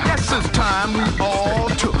 Yes, it's time we all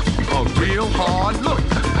took a real hard look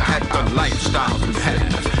at the lifestyles we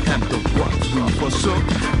had and the ones we forsook,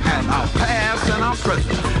 at our past and our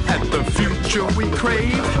present, at the future we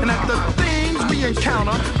crave, and at the things we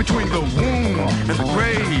encounter between the womb and the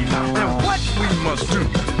grave, and what we must do,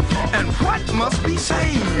 and what must be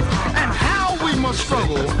saved, and how we must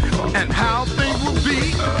struggle, and how things will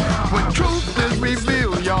be when truth is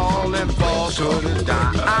revealed, y'all, and falsehood is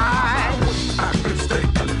died. I could stay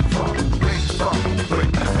far away, far away.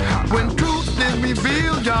 When truth is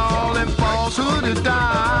revealed, y'all, and falsehood is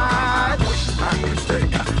died. I can stay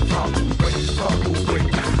far away, far away.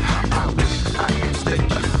 I can stay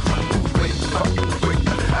far away, far away.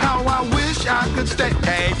 How I wish I could stay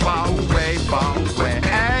far away, far away. I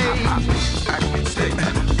can stay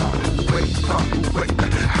far away, far away.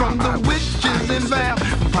 From the witches and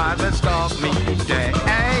vampires that stalk me each day. I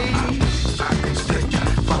can stay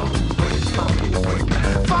far away, far away.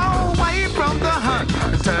 Far away from the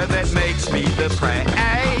hunter that makes me the prey.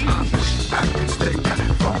 I can stay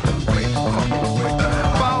far away, far away.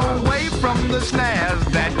 Far away from the snares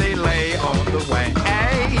that they lay on the way. I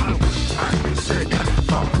can stay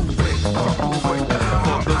far away, far away.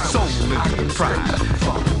 For the soul is the prize,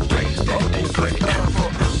 far away that they play. For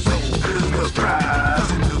the soul is the prize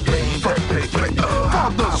in the game that they play. For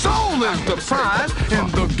the soul is the prize in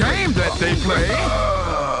the game that they play.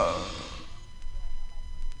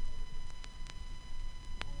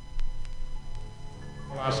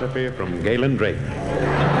 Philosophy from Galen Drake.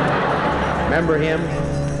 Remember him?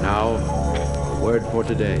 Now, the word for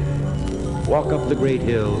today. Walk up the great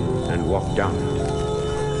hill and walk down it.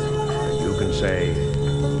 And you can say,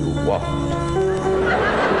 you walked.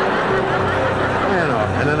 You know,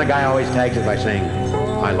 and then the guy always tags it by saying,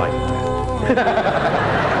 I like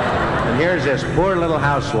that. And here's this poor little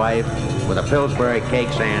housewife with a Pillsbury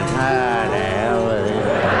cake saying, ah, the hell with it.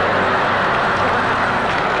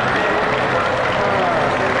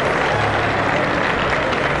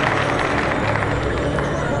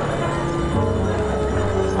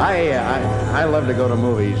 I love to go to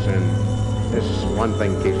movies, and this is one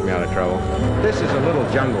thing keeps me out of trouble. This is a little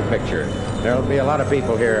jungle picture. There'll be a lot of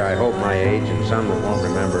people here, I hope, my age, and some that won't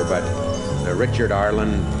remember, but Richard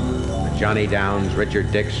Arlen, Johnny Downs,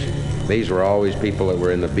 Richard Dix, these were always people that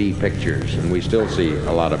were in the B pictures, and we still see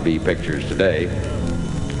a lot of B pictures today.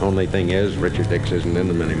 Only thing is, Richard Dix isn't in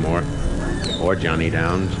them anymore, or Johnny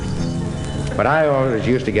Downs. But I always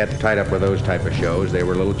used to get tied up with those type of shows. They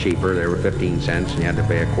were a little cheaper. They were 15 cents, and you had to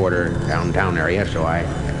pay a quarter downtown area. So I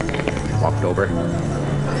walked over,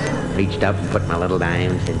 reached up and put my little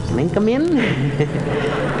dime and said, "Can I come in?"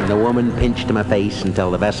 And the woman pinched my face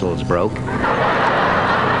until the vessels broke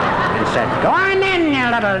and said, "Go on in, you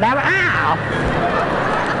little devil." Ow!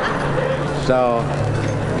 So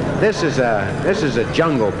this is a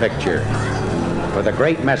jungle picture with a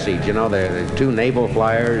great message. You know, the two naval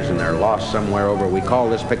flyers, and they're lost somewhere over. We call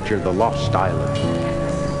this picture the Lost Island.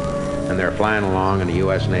 And they're flying along in a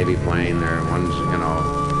U.S. Navy plane. One's, you know,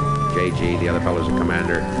 JG, the other fellow's a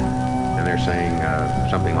commander. And they're saying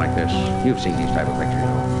something like this. You've seen these type of pictures.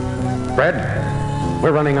 Fred,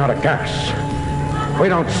 we're running out of gas. We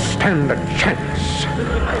don't stand a chance.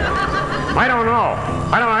 I don't know.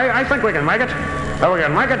 I think we can make it. Oh, we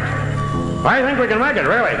can make it? I think we can make it,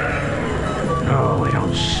 really. No, we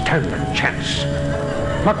don't stand a chance.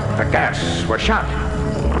 Look, the gas. We're shot.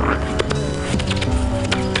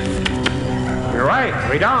 You're right,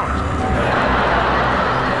 we don't.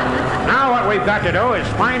 Now what we've got to do is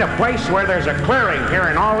find a place where there's a clearing here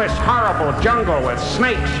in all this horrible jungle with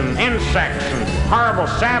snakes and insects and horrible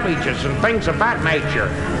savages and things of that nature.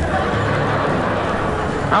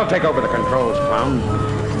 I'll take over the controls, clown.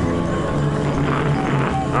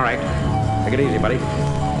 All right. Take it easy, buddy.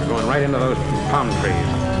 We're going right into those palm trees.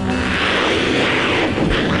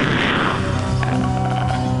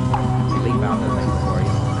 Leap out the thing before you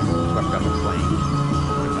swept up in flames.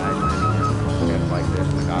 The guy's landing his head like this,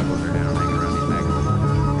 and the goggles are down, hanging around his neck,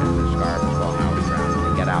 and the scarf is falling out of the ground.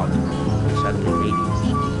 They get out, and suddenly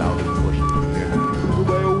 80,000 bushes appear.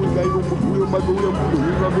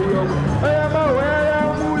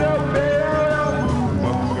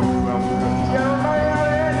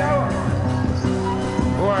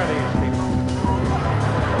 Who are these people?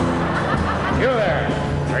 You there.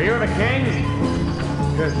 Are you the king?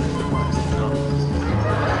 Yes.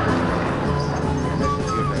 This is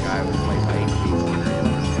usually a guy who was played by 8 people.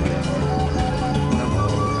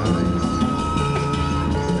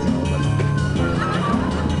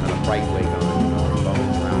 Got a bright wig on,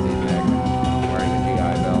 bones around his neck, wearing a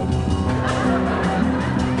GI belt.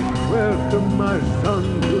 Welcome, my son,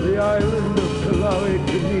 to the island of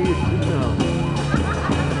Kalawekiniitana.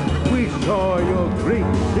 We saw your great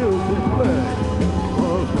silver flag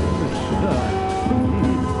fall from the sky.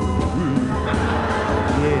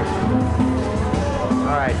 Yes.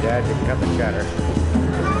 All right, Dad, you can cut the chatter.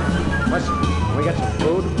 Listen, when we get some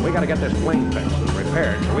food, we got to get this plane fixed and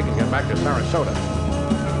repaired so we can get back to Sarasota.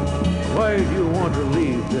 Why do you want to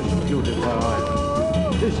leave this beautiful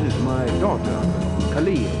island? This is my daughter,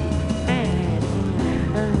 Khalil.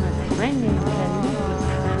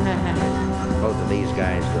 Both of these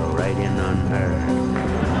guys go right in on her.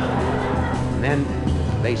 And then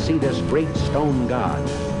they see this great stone god.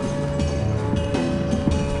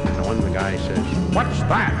 And the one guy says, "What's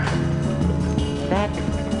that?" That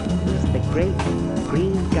is the great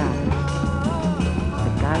green goddess,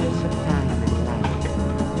 the goddess of time and light.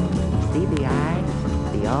 See the eyes,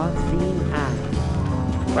 the all-seeing eyes.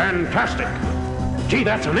 Fantastic. Gee,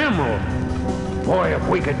 that's an emerald. Boy, if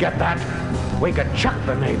we could get that, we could chuck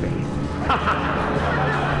the Navy.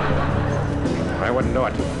 I wouldn't do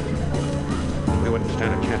it. We wouldn't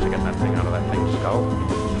stand a chance of getting that thing out of that thing's skull.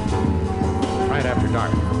 Right after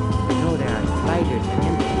dark. No, there are spiders and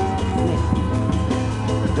insects and snakes.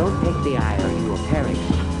 Don't take the eye or you will perish.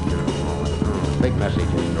 Big message,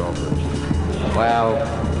 Mr. Aldrich. Well,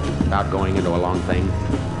 without going into a long thing,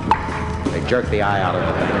 they jerk the eye out of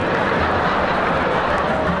the thing.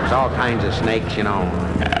 There's all kinds of snakes, you know.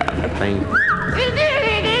 That thing.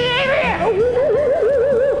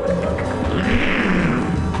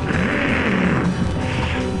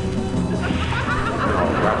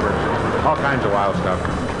 All kinds of wild stuff.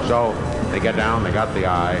 So they get down, they got the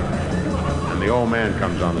eye, and the old man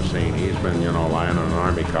comes on the scene. He's been, you know, lying on an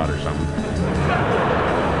army cot or something.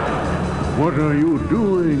 What are you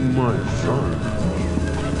doing, my son?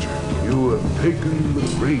 You have taken the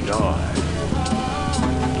great eye.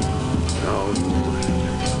 Now you must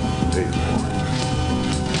pay for it.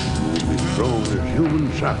 You will be thrown as human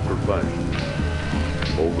sacrifice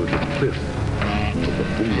over the cliff of the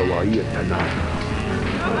Pungawaitanai.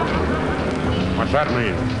 What's that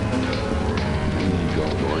mean?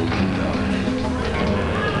 You're going to die.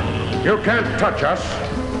 You can't touch us.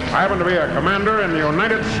 I happen to be a commander in the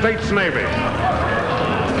United States Navy.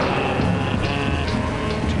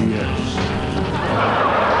 Yes.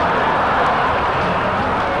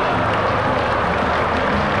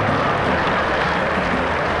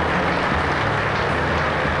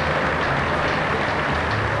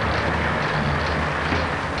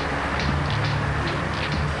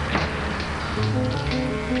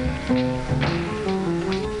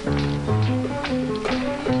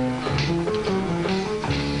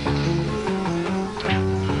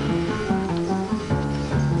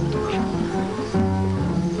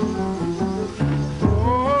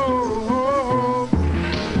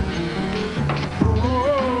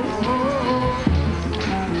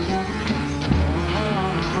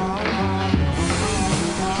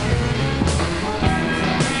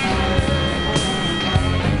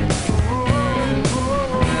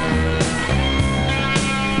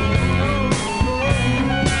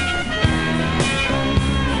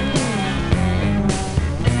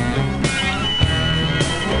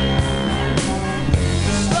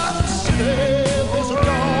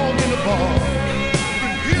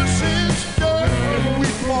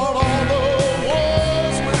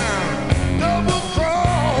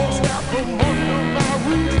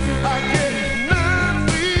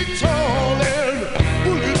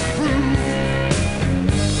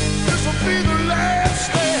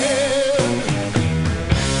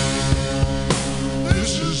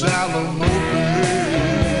 is Alamo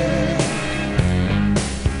Bay.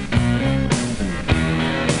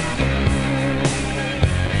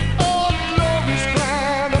 Oh, glory's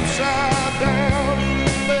flying upside down.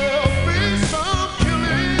 There'll be some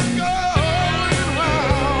killing going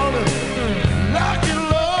round. Lock and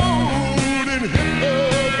load and hit the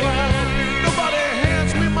ground. Nobody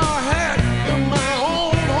hands me my hat in my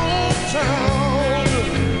own hometown.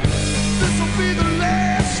 This'll be the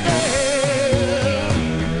last stand.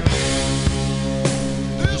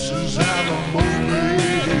 This is Alamo Bay.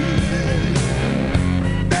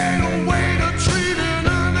 Ain't no way to treat an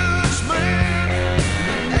honest man.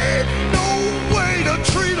 Ain't no way to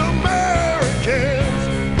treat Americans.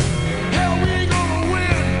 Hell, we ain't gonna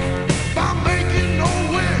win by making no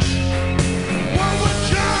wish. What would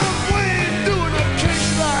John Wayne do in a case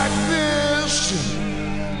like this?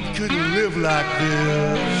 He couldn't live like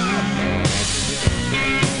this.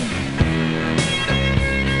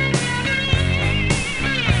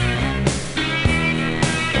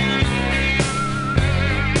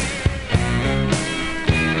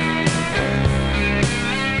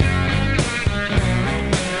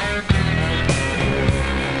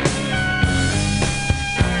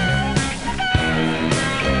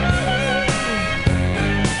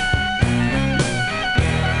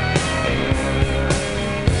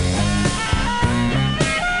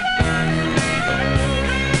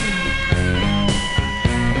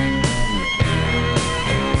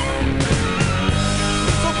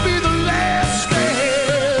 This'll be the last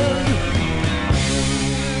stand.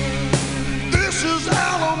 This is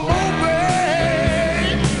Alamo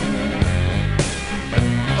Bay.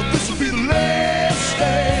 This'll be the last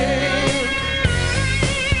stand.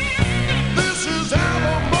 This is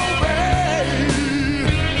Alamo Bay.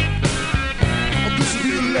 This'll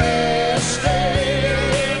be the last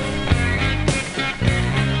stand.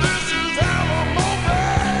 This is Alamo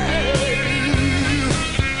Bay.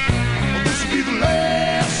 This will be the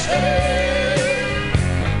last stand.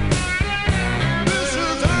 This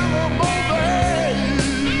is Alamo Bay.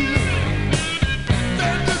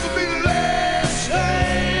 Then this will be the last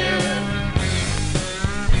stand.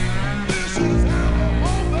 This is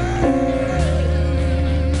Alamo Bay.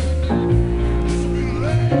 This will be the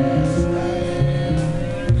last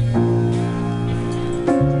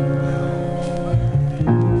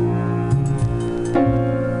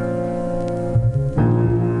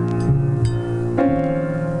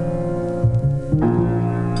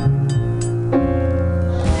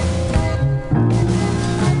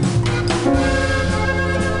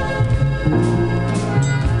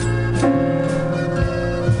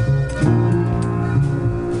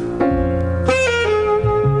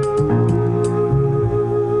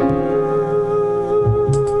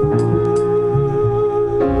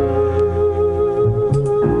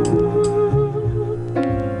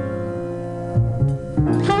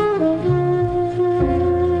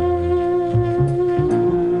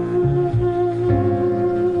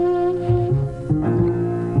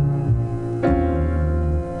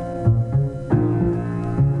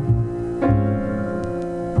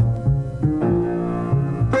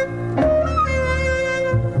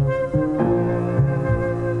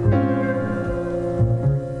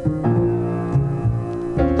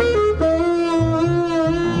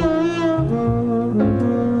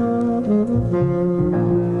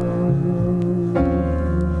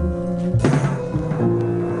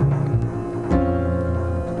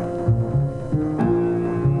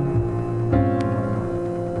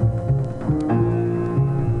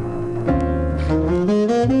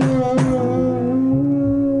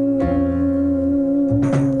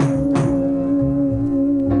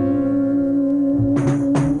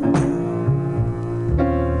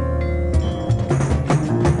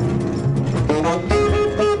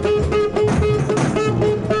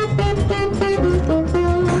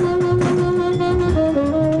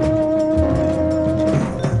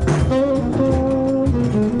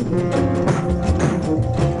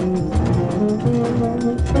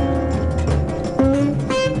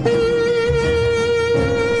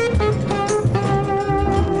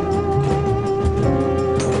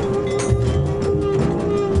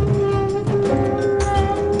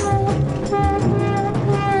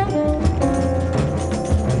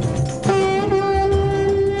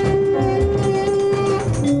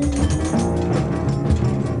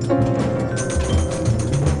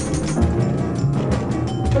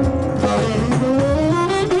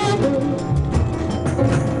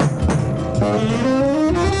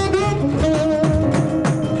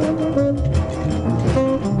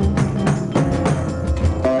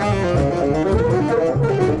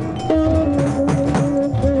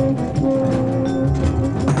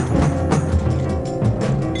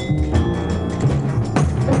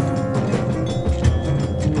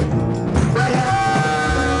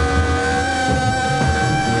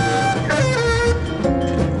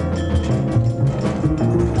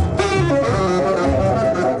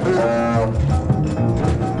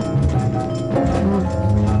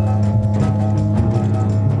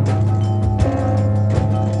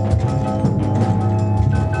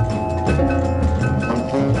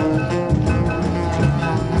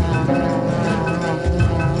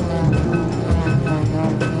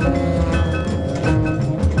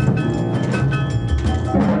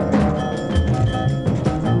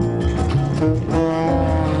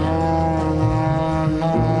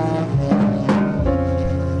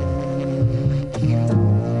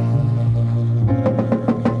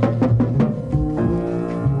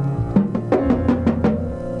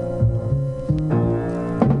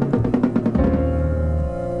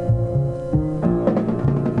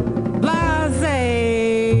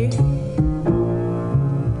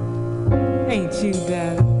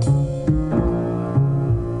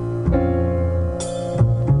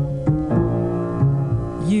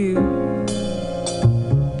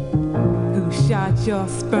shot your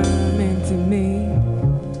sperm into me.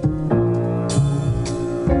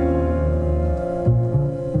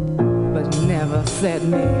 But never set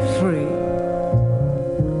me free.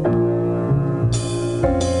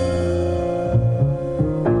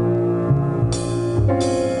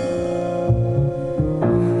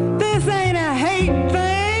 This ain't a hate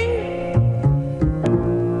thing.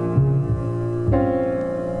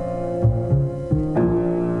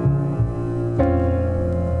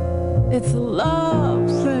 It's a love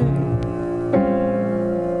thing.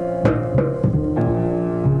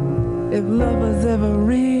 If lovers ever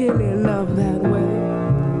really love that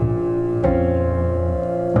way,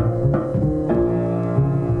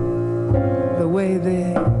 the way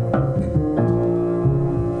they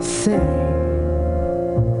say,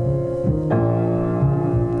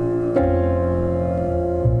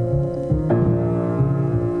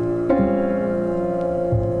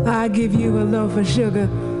 I give you a loaf of sugar.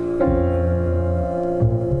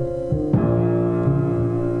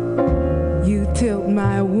 You tilt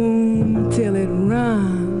my womb till it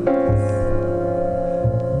runs.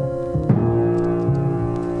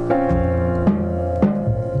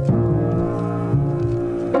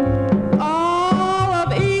 All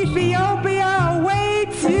of Ethiopia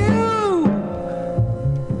awaits you,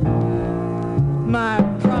 my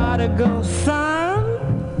prodigal son.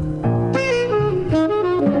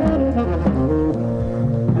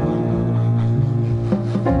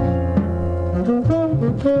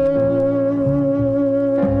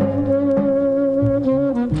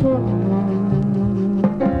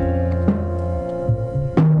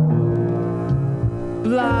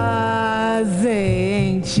 Blase,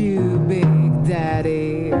 ain't you, Big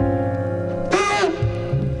Daddy?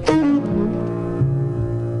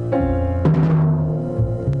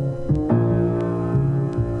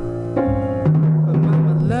 But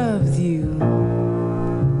Mama loves you.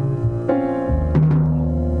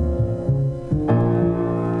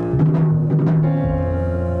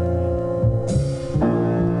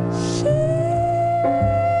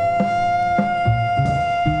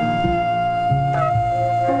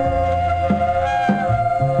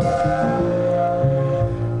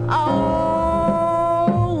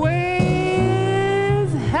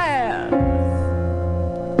 Always has.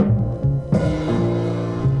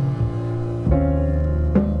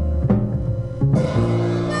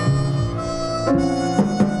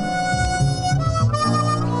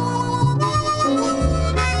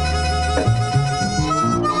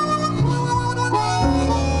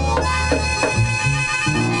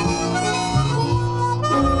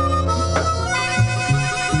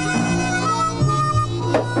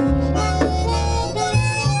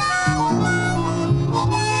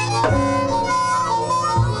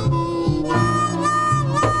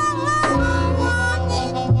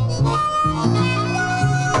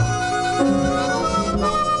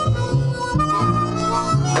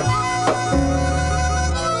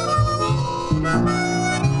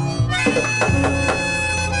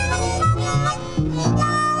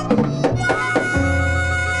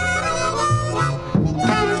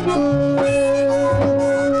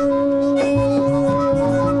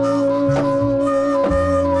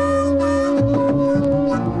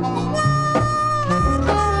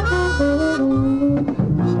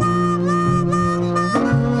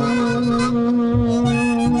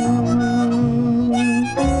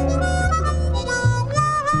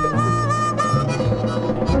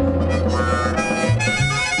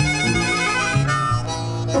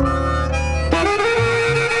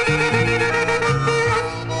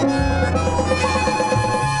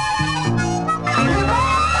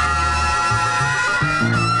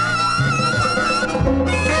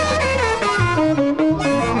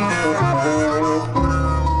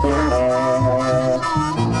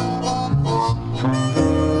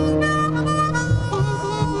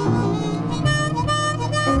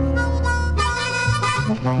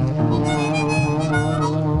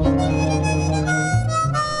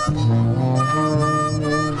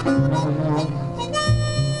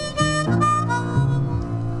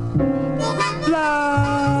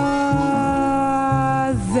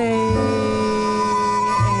 Blase, ain't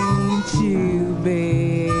you,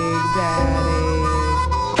 Big Daddy?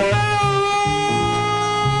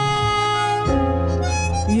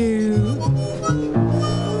 You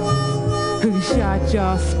who shot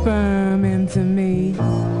your sperm into me,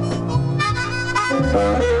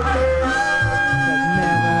 but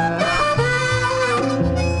never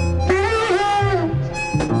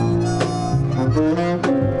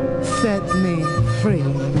set me free.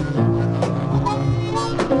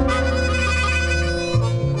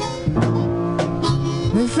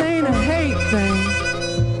 This ain't a hate thing,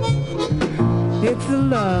 it's a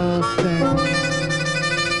love thing.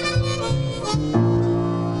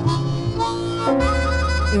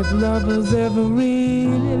 if lovers ever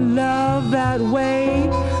really love that way.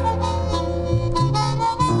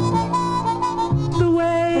 The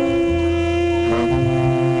way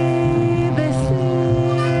they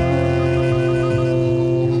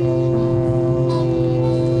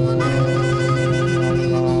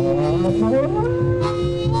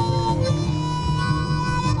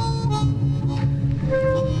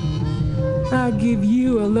I give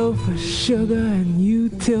you a loaf of sugar and you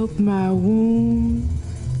tilt my wound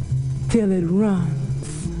till it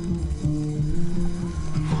runs.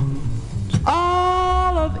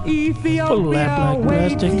 All of Ethiopia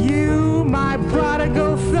waits you, my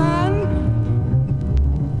prodigal son.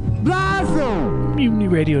 Blossom.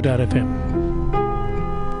 MutinyRadio.fm.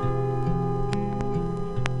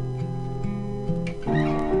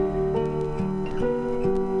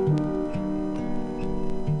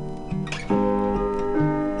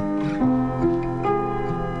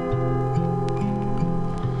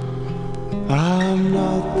 I'm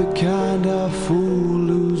not the kind of fool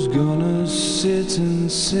who's gonna sit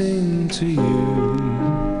and sing to you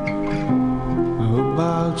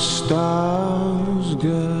about stars,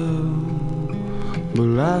 girl. But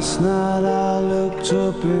last night I looked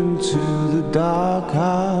up into the dark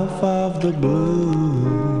half of the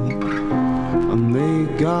blue, and they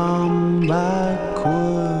gone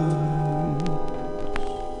backward.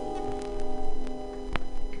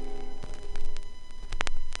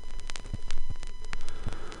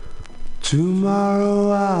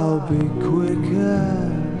 Tomorrow I'll be quicker.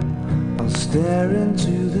 I'll stare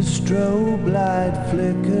into the strobe light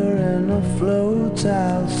flicker and afloat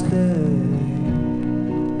I'll stay.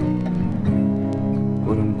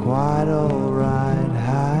 But I'm quite alright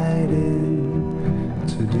hiding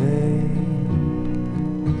today.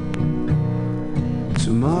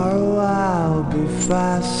 Tomorrow I'll be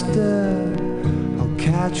faster. I'll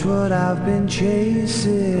catch what I've been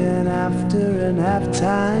chasing after and have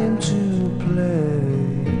time to play.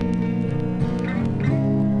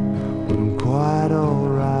 But I'm quite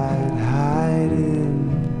alright hiding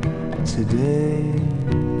today.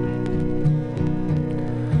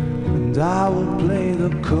 And I will play the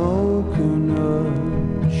coconut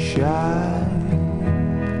shy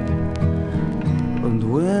and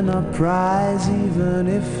win a prize even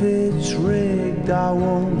if it's rigged. I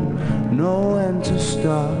won't know when to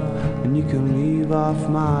stop, and you can leave off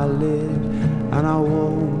my lid, and I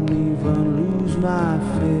won't even lose my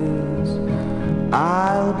fears.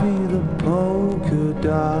 I'll be the polka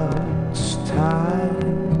dots tied.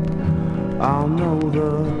 I'll know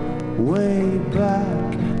the way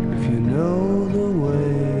back if you know the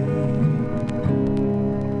way.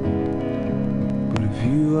 But if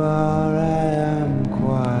you are, I am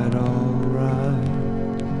quite alright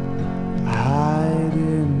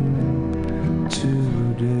hiding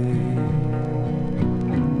today.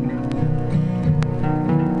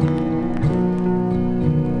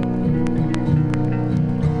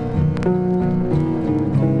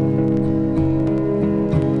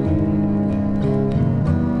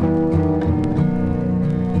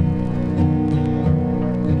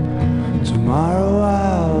 Tomorrow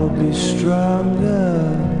I'll be stronger,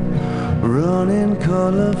 running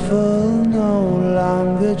colorful, no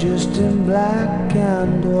longer just in black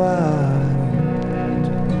and white.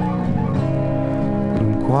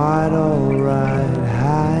 I'm quite alright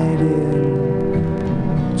hiding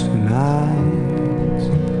tonight,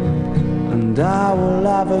 and I will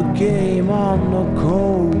have a game on the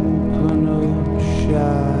coconut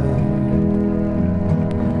shy.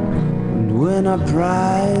 Win a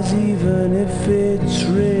prize even if it's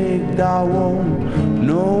rigged. I won't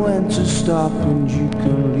know when to stop, and you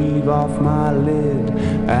can leave off my lid,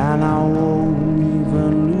 and I won't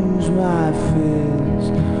even lose my fears.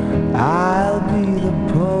 I'll be the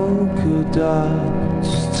polka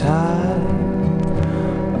dots tied.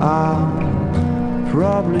 I'll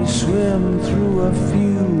probably swim through a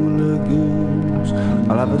few lagoons.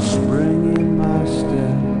 I'll have a spring in my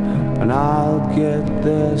step, and I'll get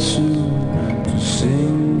there soon to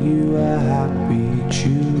sing you a happy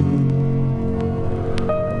tune.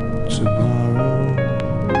 Tomorrow,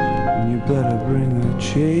 and you better bring a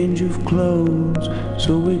change of clothes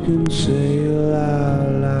so we can sail our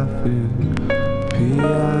laughing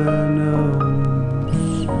pianos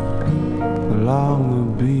along the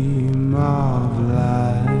beam of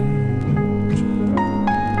light.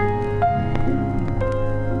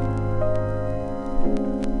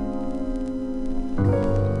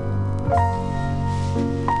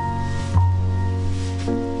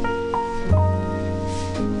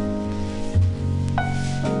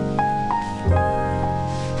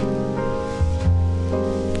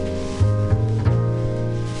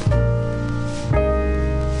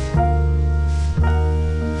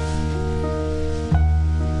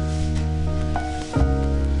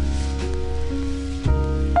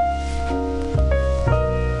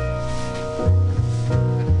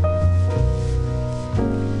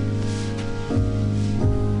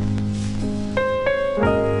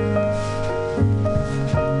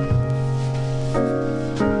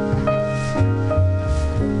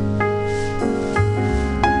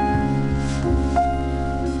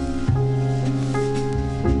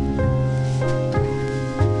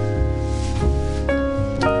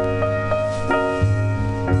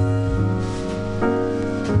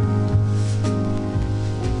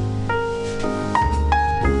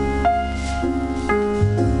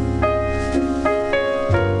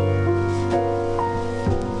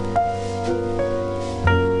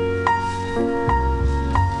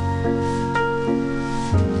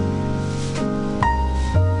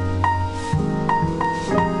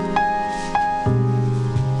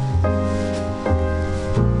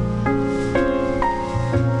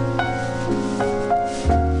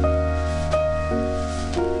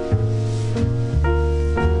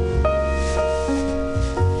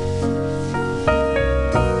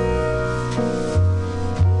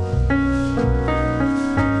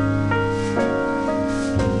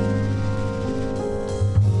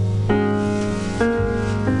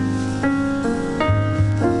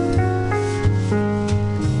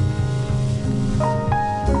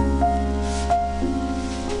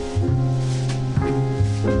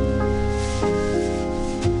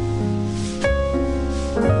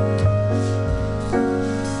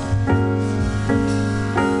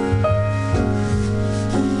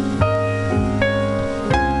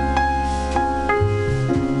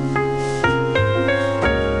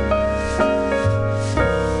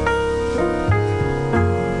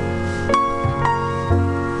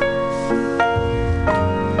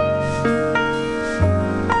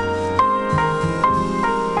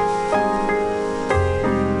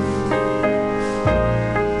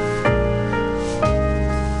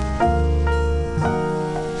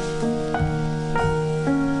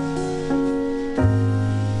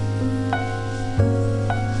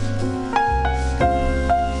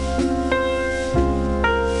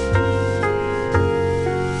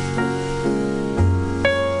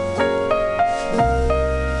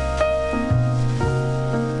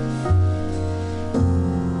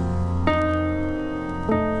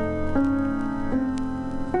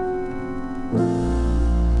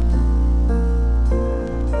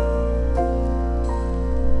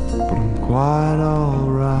 but I'm quite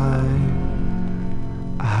alright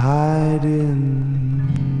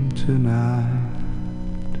hiding tonight.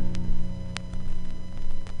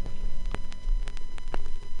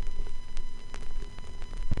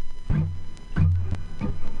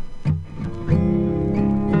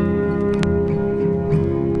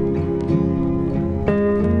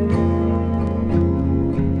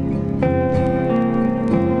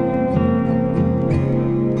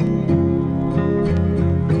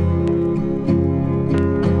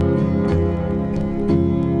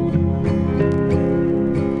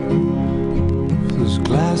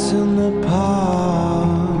 In the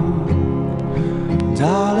park,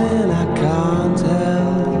 darling, I can't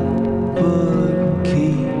help but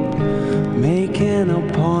keep making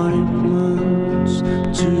appointments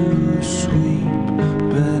to sweep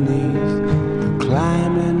beneath the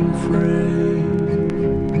climbing frame.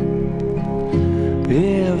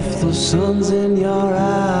 If the sun's in your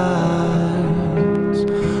eyes,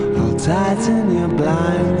 I'll tighten your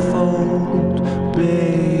blindfold,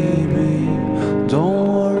 baby. Don't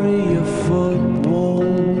worry, your foot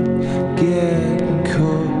won't get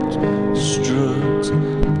cut. Strut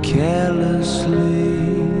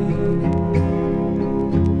carelessly.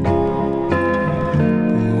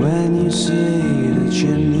 When you say that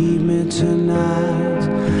you need me tonight,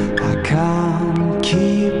 I can't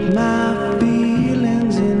keep my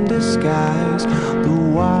feelings in disguise. The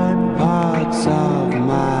white parts of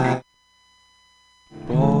my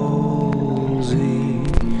ballsy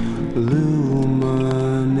illuminate,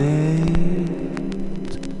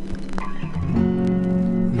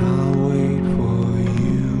 and I'll wait for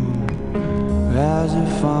you as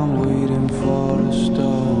if I'm waiting for a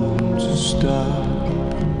storm to stop.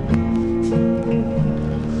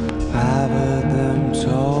 I've heard them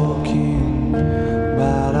talking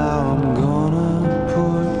about how I'm gonna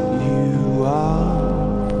put you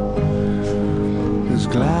off. There's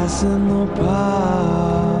glass in the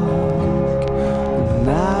park.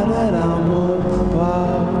 Now that I'm up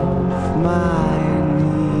off my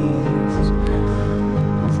knees,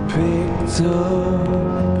 I've picked up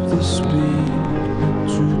the speed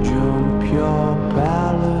to jump your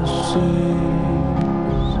palisades.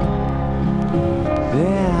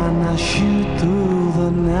 Then I shoot through the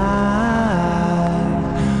night,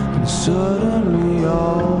 and suddenly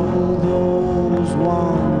all those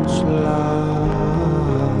once lost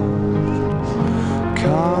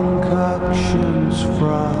concoctions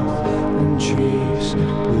froth and chase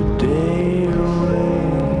the day away.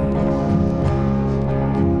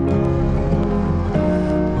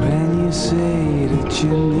 When you say that you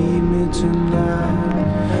need me tonight,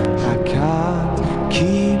 I can't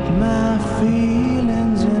keep my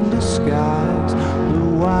feelings in disguise. The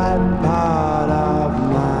white part of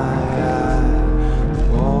my eye,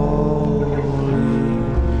 falling,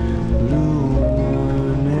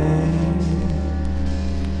 illuminate.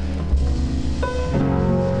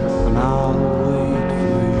 And I'll wait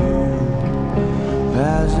for you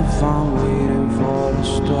as if I'm waiting for the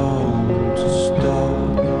storm to stop.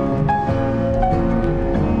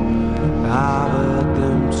 I've heard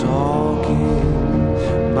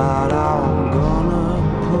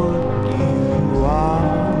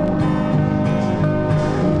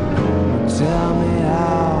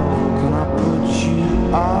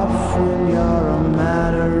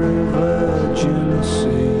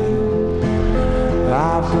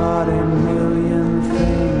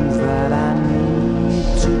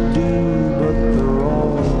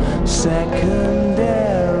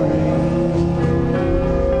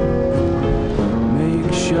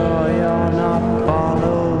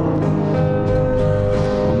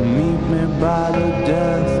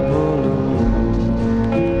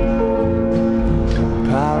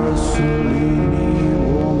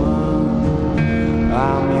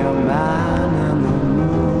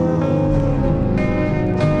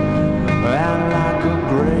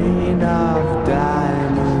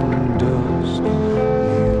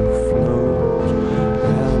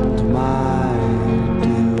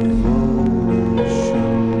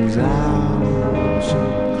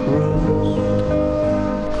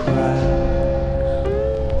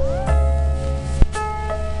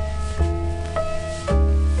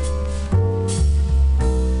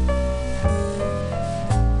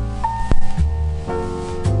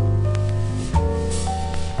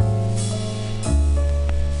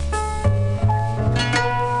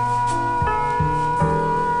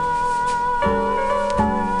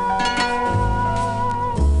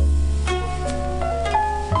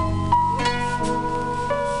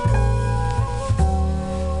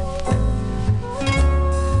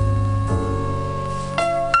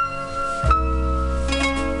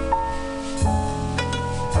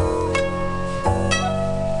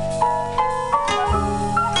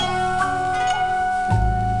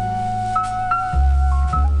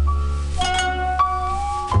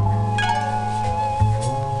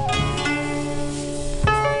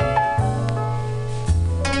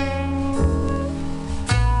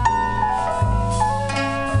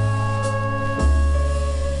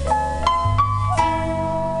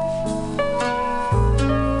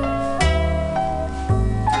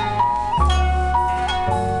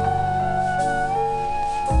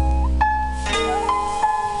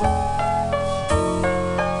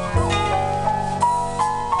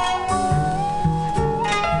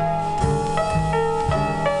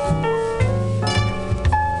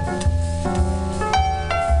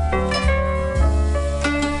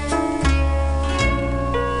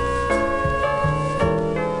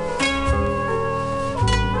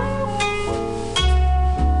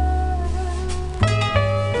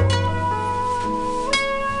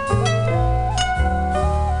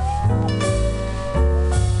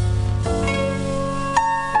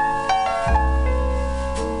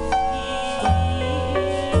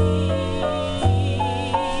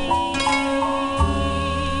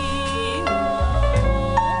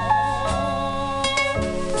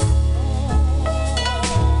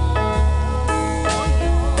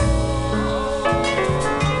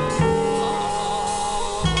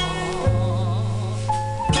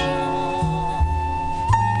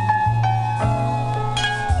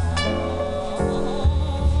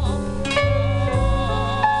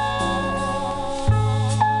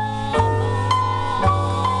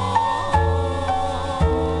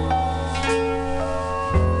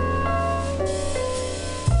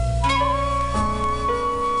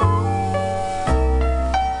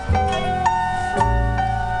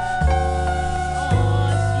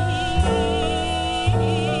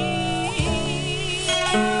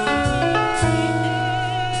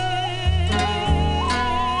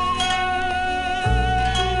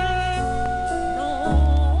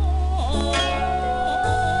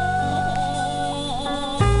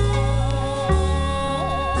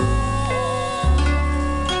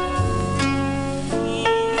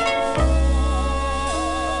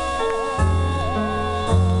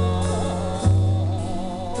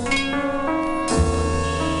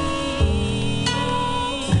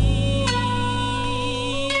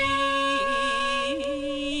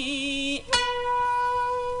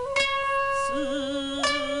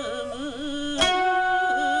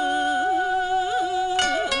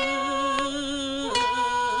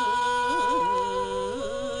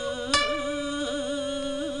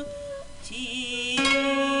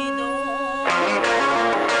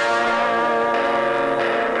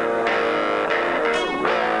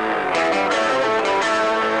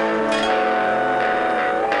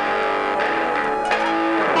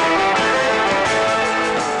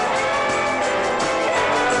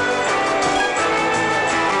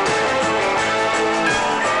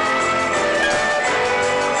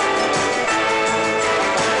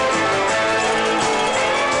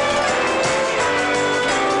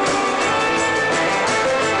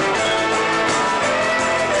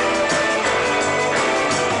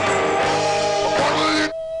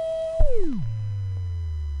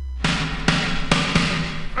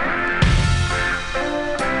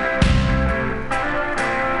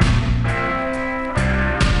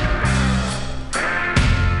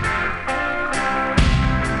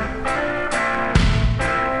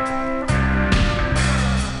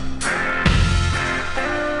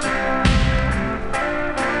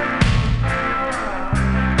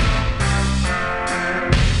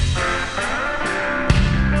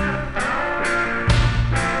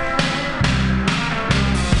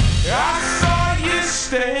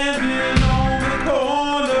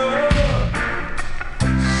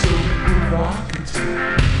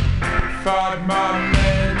fight my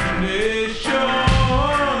imagination.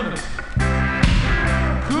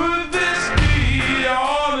 Could this be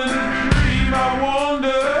all in a dream? I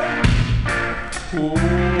wonder. Oh,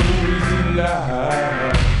 is it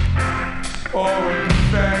lie or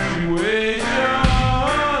infatuation?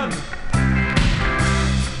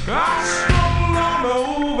 I stroll on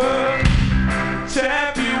over,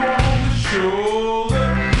 tap you on the shoulder.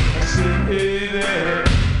 I said, hey there,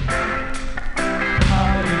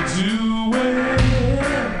 how you doing?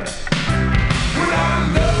 Well, I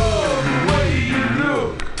love the way you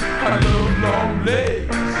look. I love long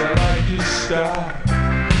legs. I like your style.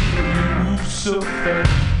 You move so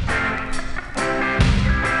fast.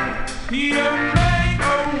 You make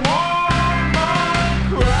a woman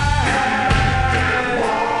cry.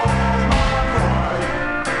 Woman cry.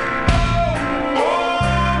 Oh,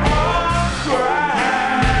 woman cry.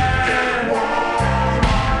 Woman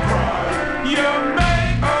cry. You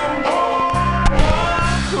make a woman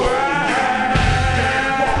cry.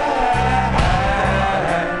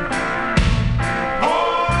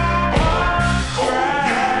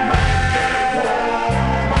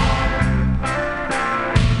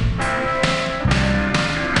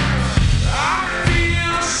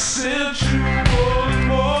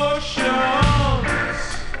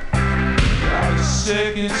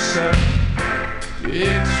 Second sight,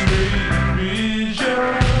 X-ray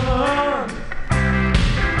vision.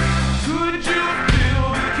 Could you feel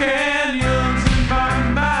the canyons in my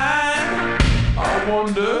mind? I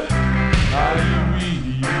wonder how you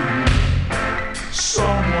read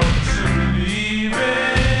someone to believe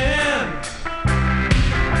in.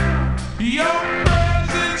 Your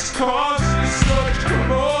presence causes such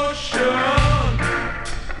commotion.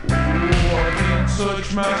 Oh, I can't touch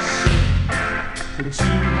myself. Too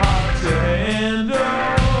hot to handle.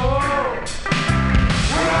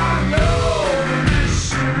 Well, I love the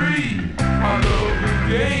mystery. I love the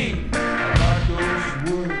game. I like those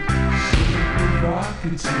words so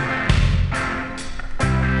provocative.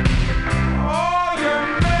 Oh, you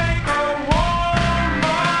make a woman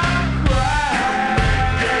cry.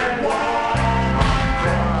 Woman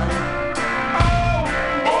cry. Oh,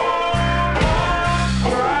 woman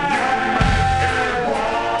cry.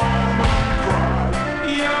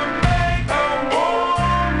 You make a woman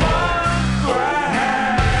cry.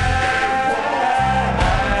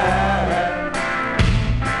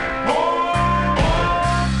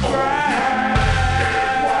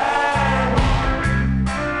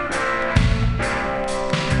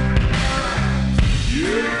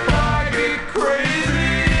 If I get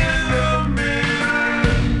crazy in the middle of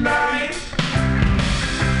the night,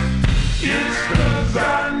 it's 'cause I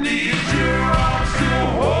need your arms to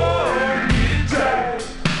hold me tight.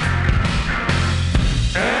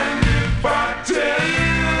 And if I tell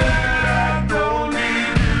you that I don't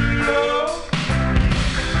need your love,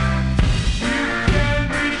 you can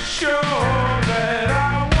be sure that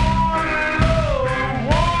I wanna love a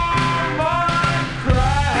woman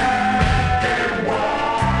cry.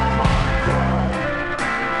 Woman cry.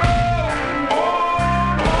 Oh,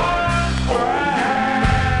 woman cry.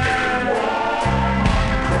 Woman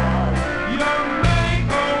cry. You make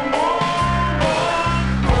a woman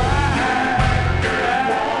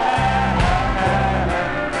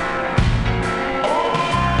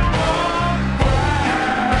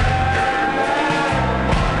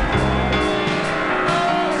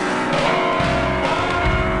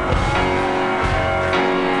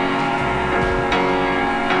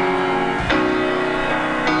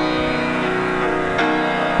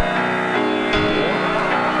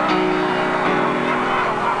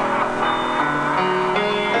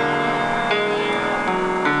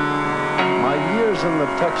My years in the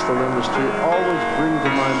textile industry always bring to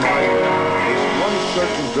my mind this one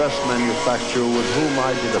certain dress manufacturer with whom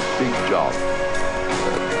I did a big job.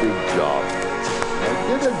 I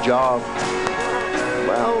did a job.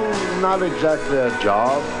 Well, not exactly a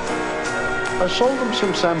job. I sold them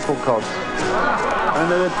some sample cuts,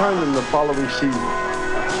 and they returned them the following season.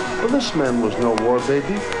 Well, this man was no war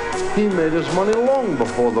baby. He made his money long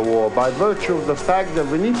before the war by virtue of the fact that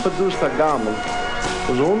when he produced a garment, it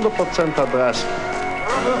was 100% Adrasky.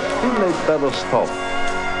 He made better stuff.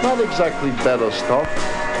 Not exactly better stuff,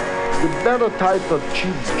 the better type of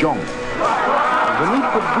cheap junk. When he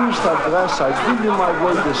produced a dress, I give you my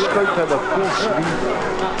word, the skirt had a full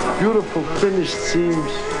sleeve, beautiful finished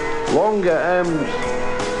seams, longer M's,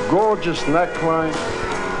 gorgeous neckline.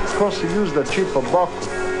 Of course, he used a cheaper buckle.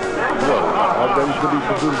 Well, how then could he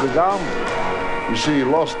produce the garment? You see, he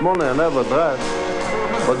lost money and never dressed,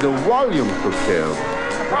 but the volume took care of it.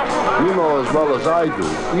 You know as well as I do,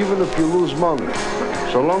 even if you lose money,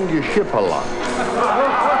 so long you ship a lot,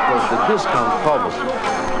 Because the discount covers it.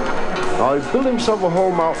 Now, he built himself a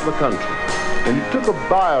home out in the country, and he took a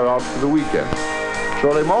buyer out for the weekend.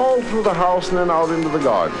 Showed him all through the house and then out into the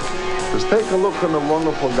garden. Just take a look in the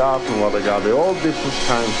wonderful garden what they got. They're all different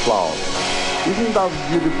kind of flowers. Isn't that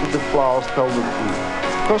beautiful, the flowers tell the truth?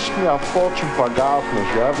 Cost me a fortune for gardeners.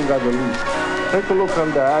 You haven't got the least. Take a look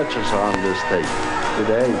on the edges on this tape, with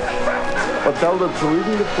the age. But tell the truth,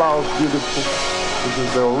 isn't the flowers beautiful? He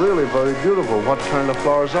says, they're really very beautiful. What kind of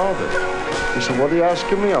flowers are they? He said, what are you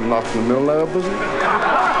asking me? I'm not in the middle of the business.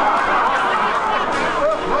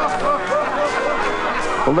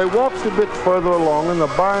 Well, they walked a bit further along, and the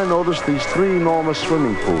buyer noticed these 3 enormous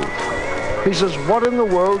swimming pools. He says, what in the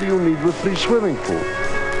world do you need with 3 swimming pools?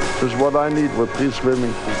 He says, what I need with 3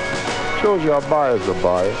 swimming pools. Shows you a buyer's a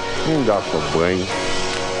buyer. He ain't got no brains.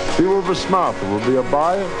 If he would be smart, it would be a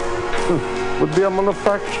buyer. Would be a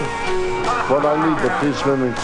manufacturer. What I need with 3 swimming pools.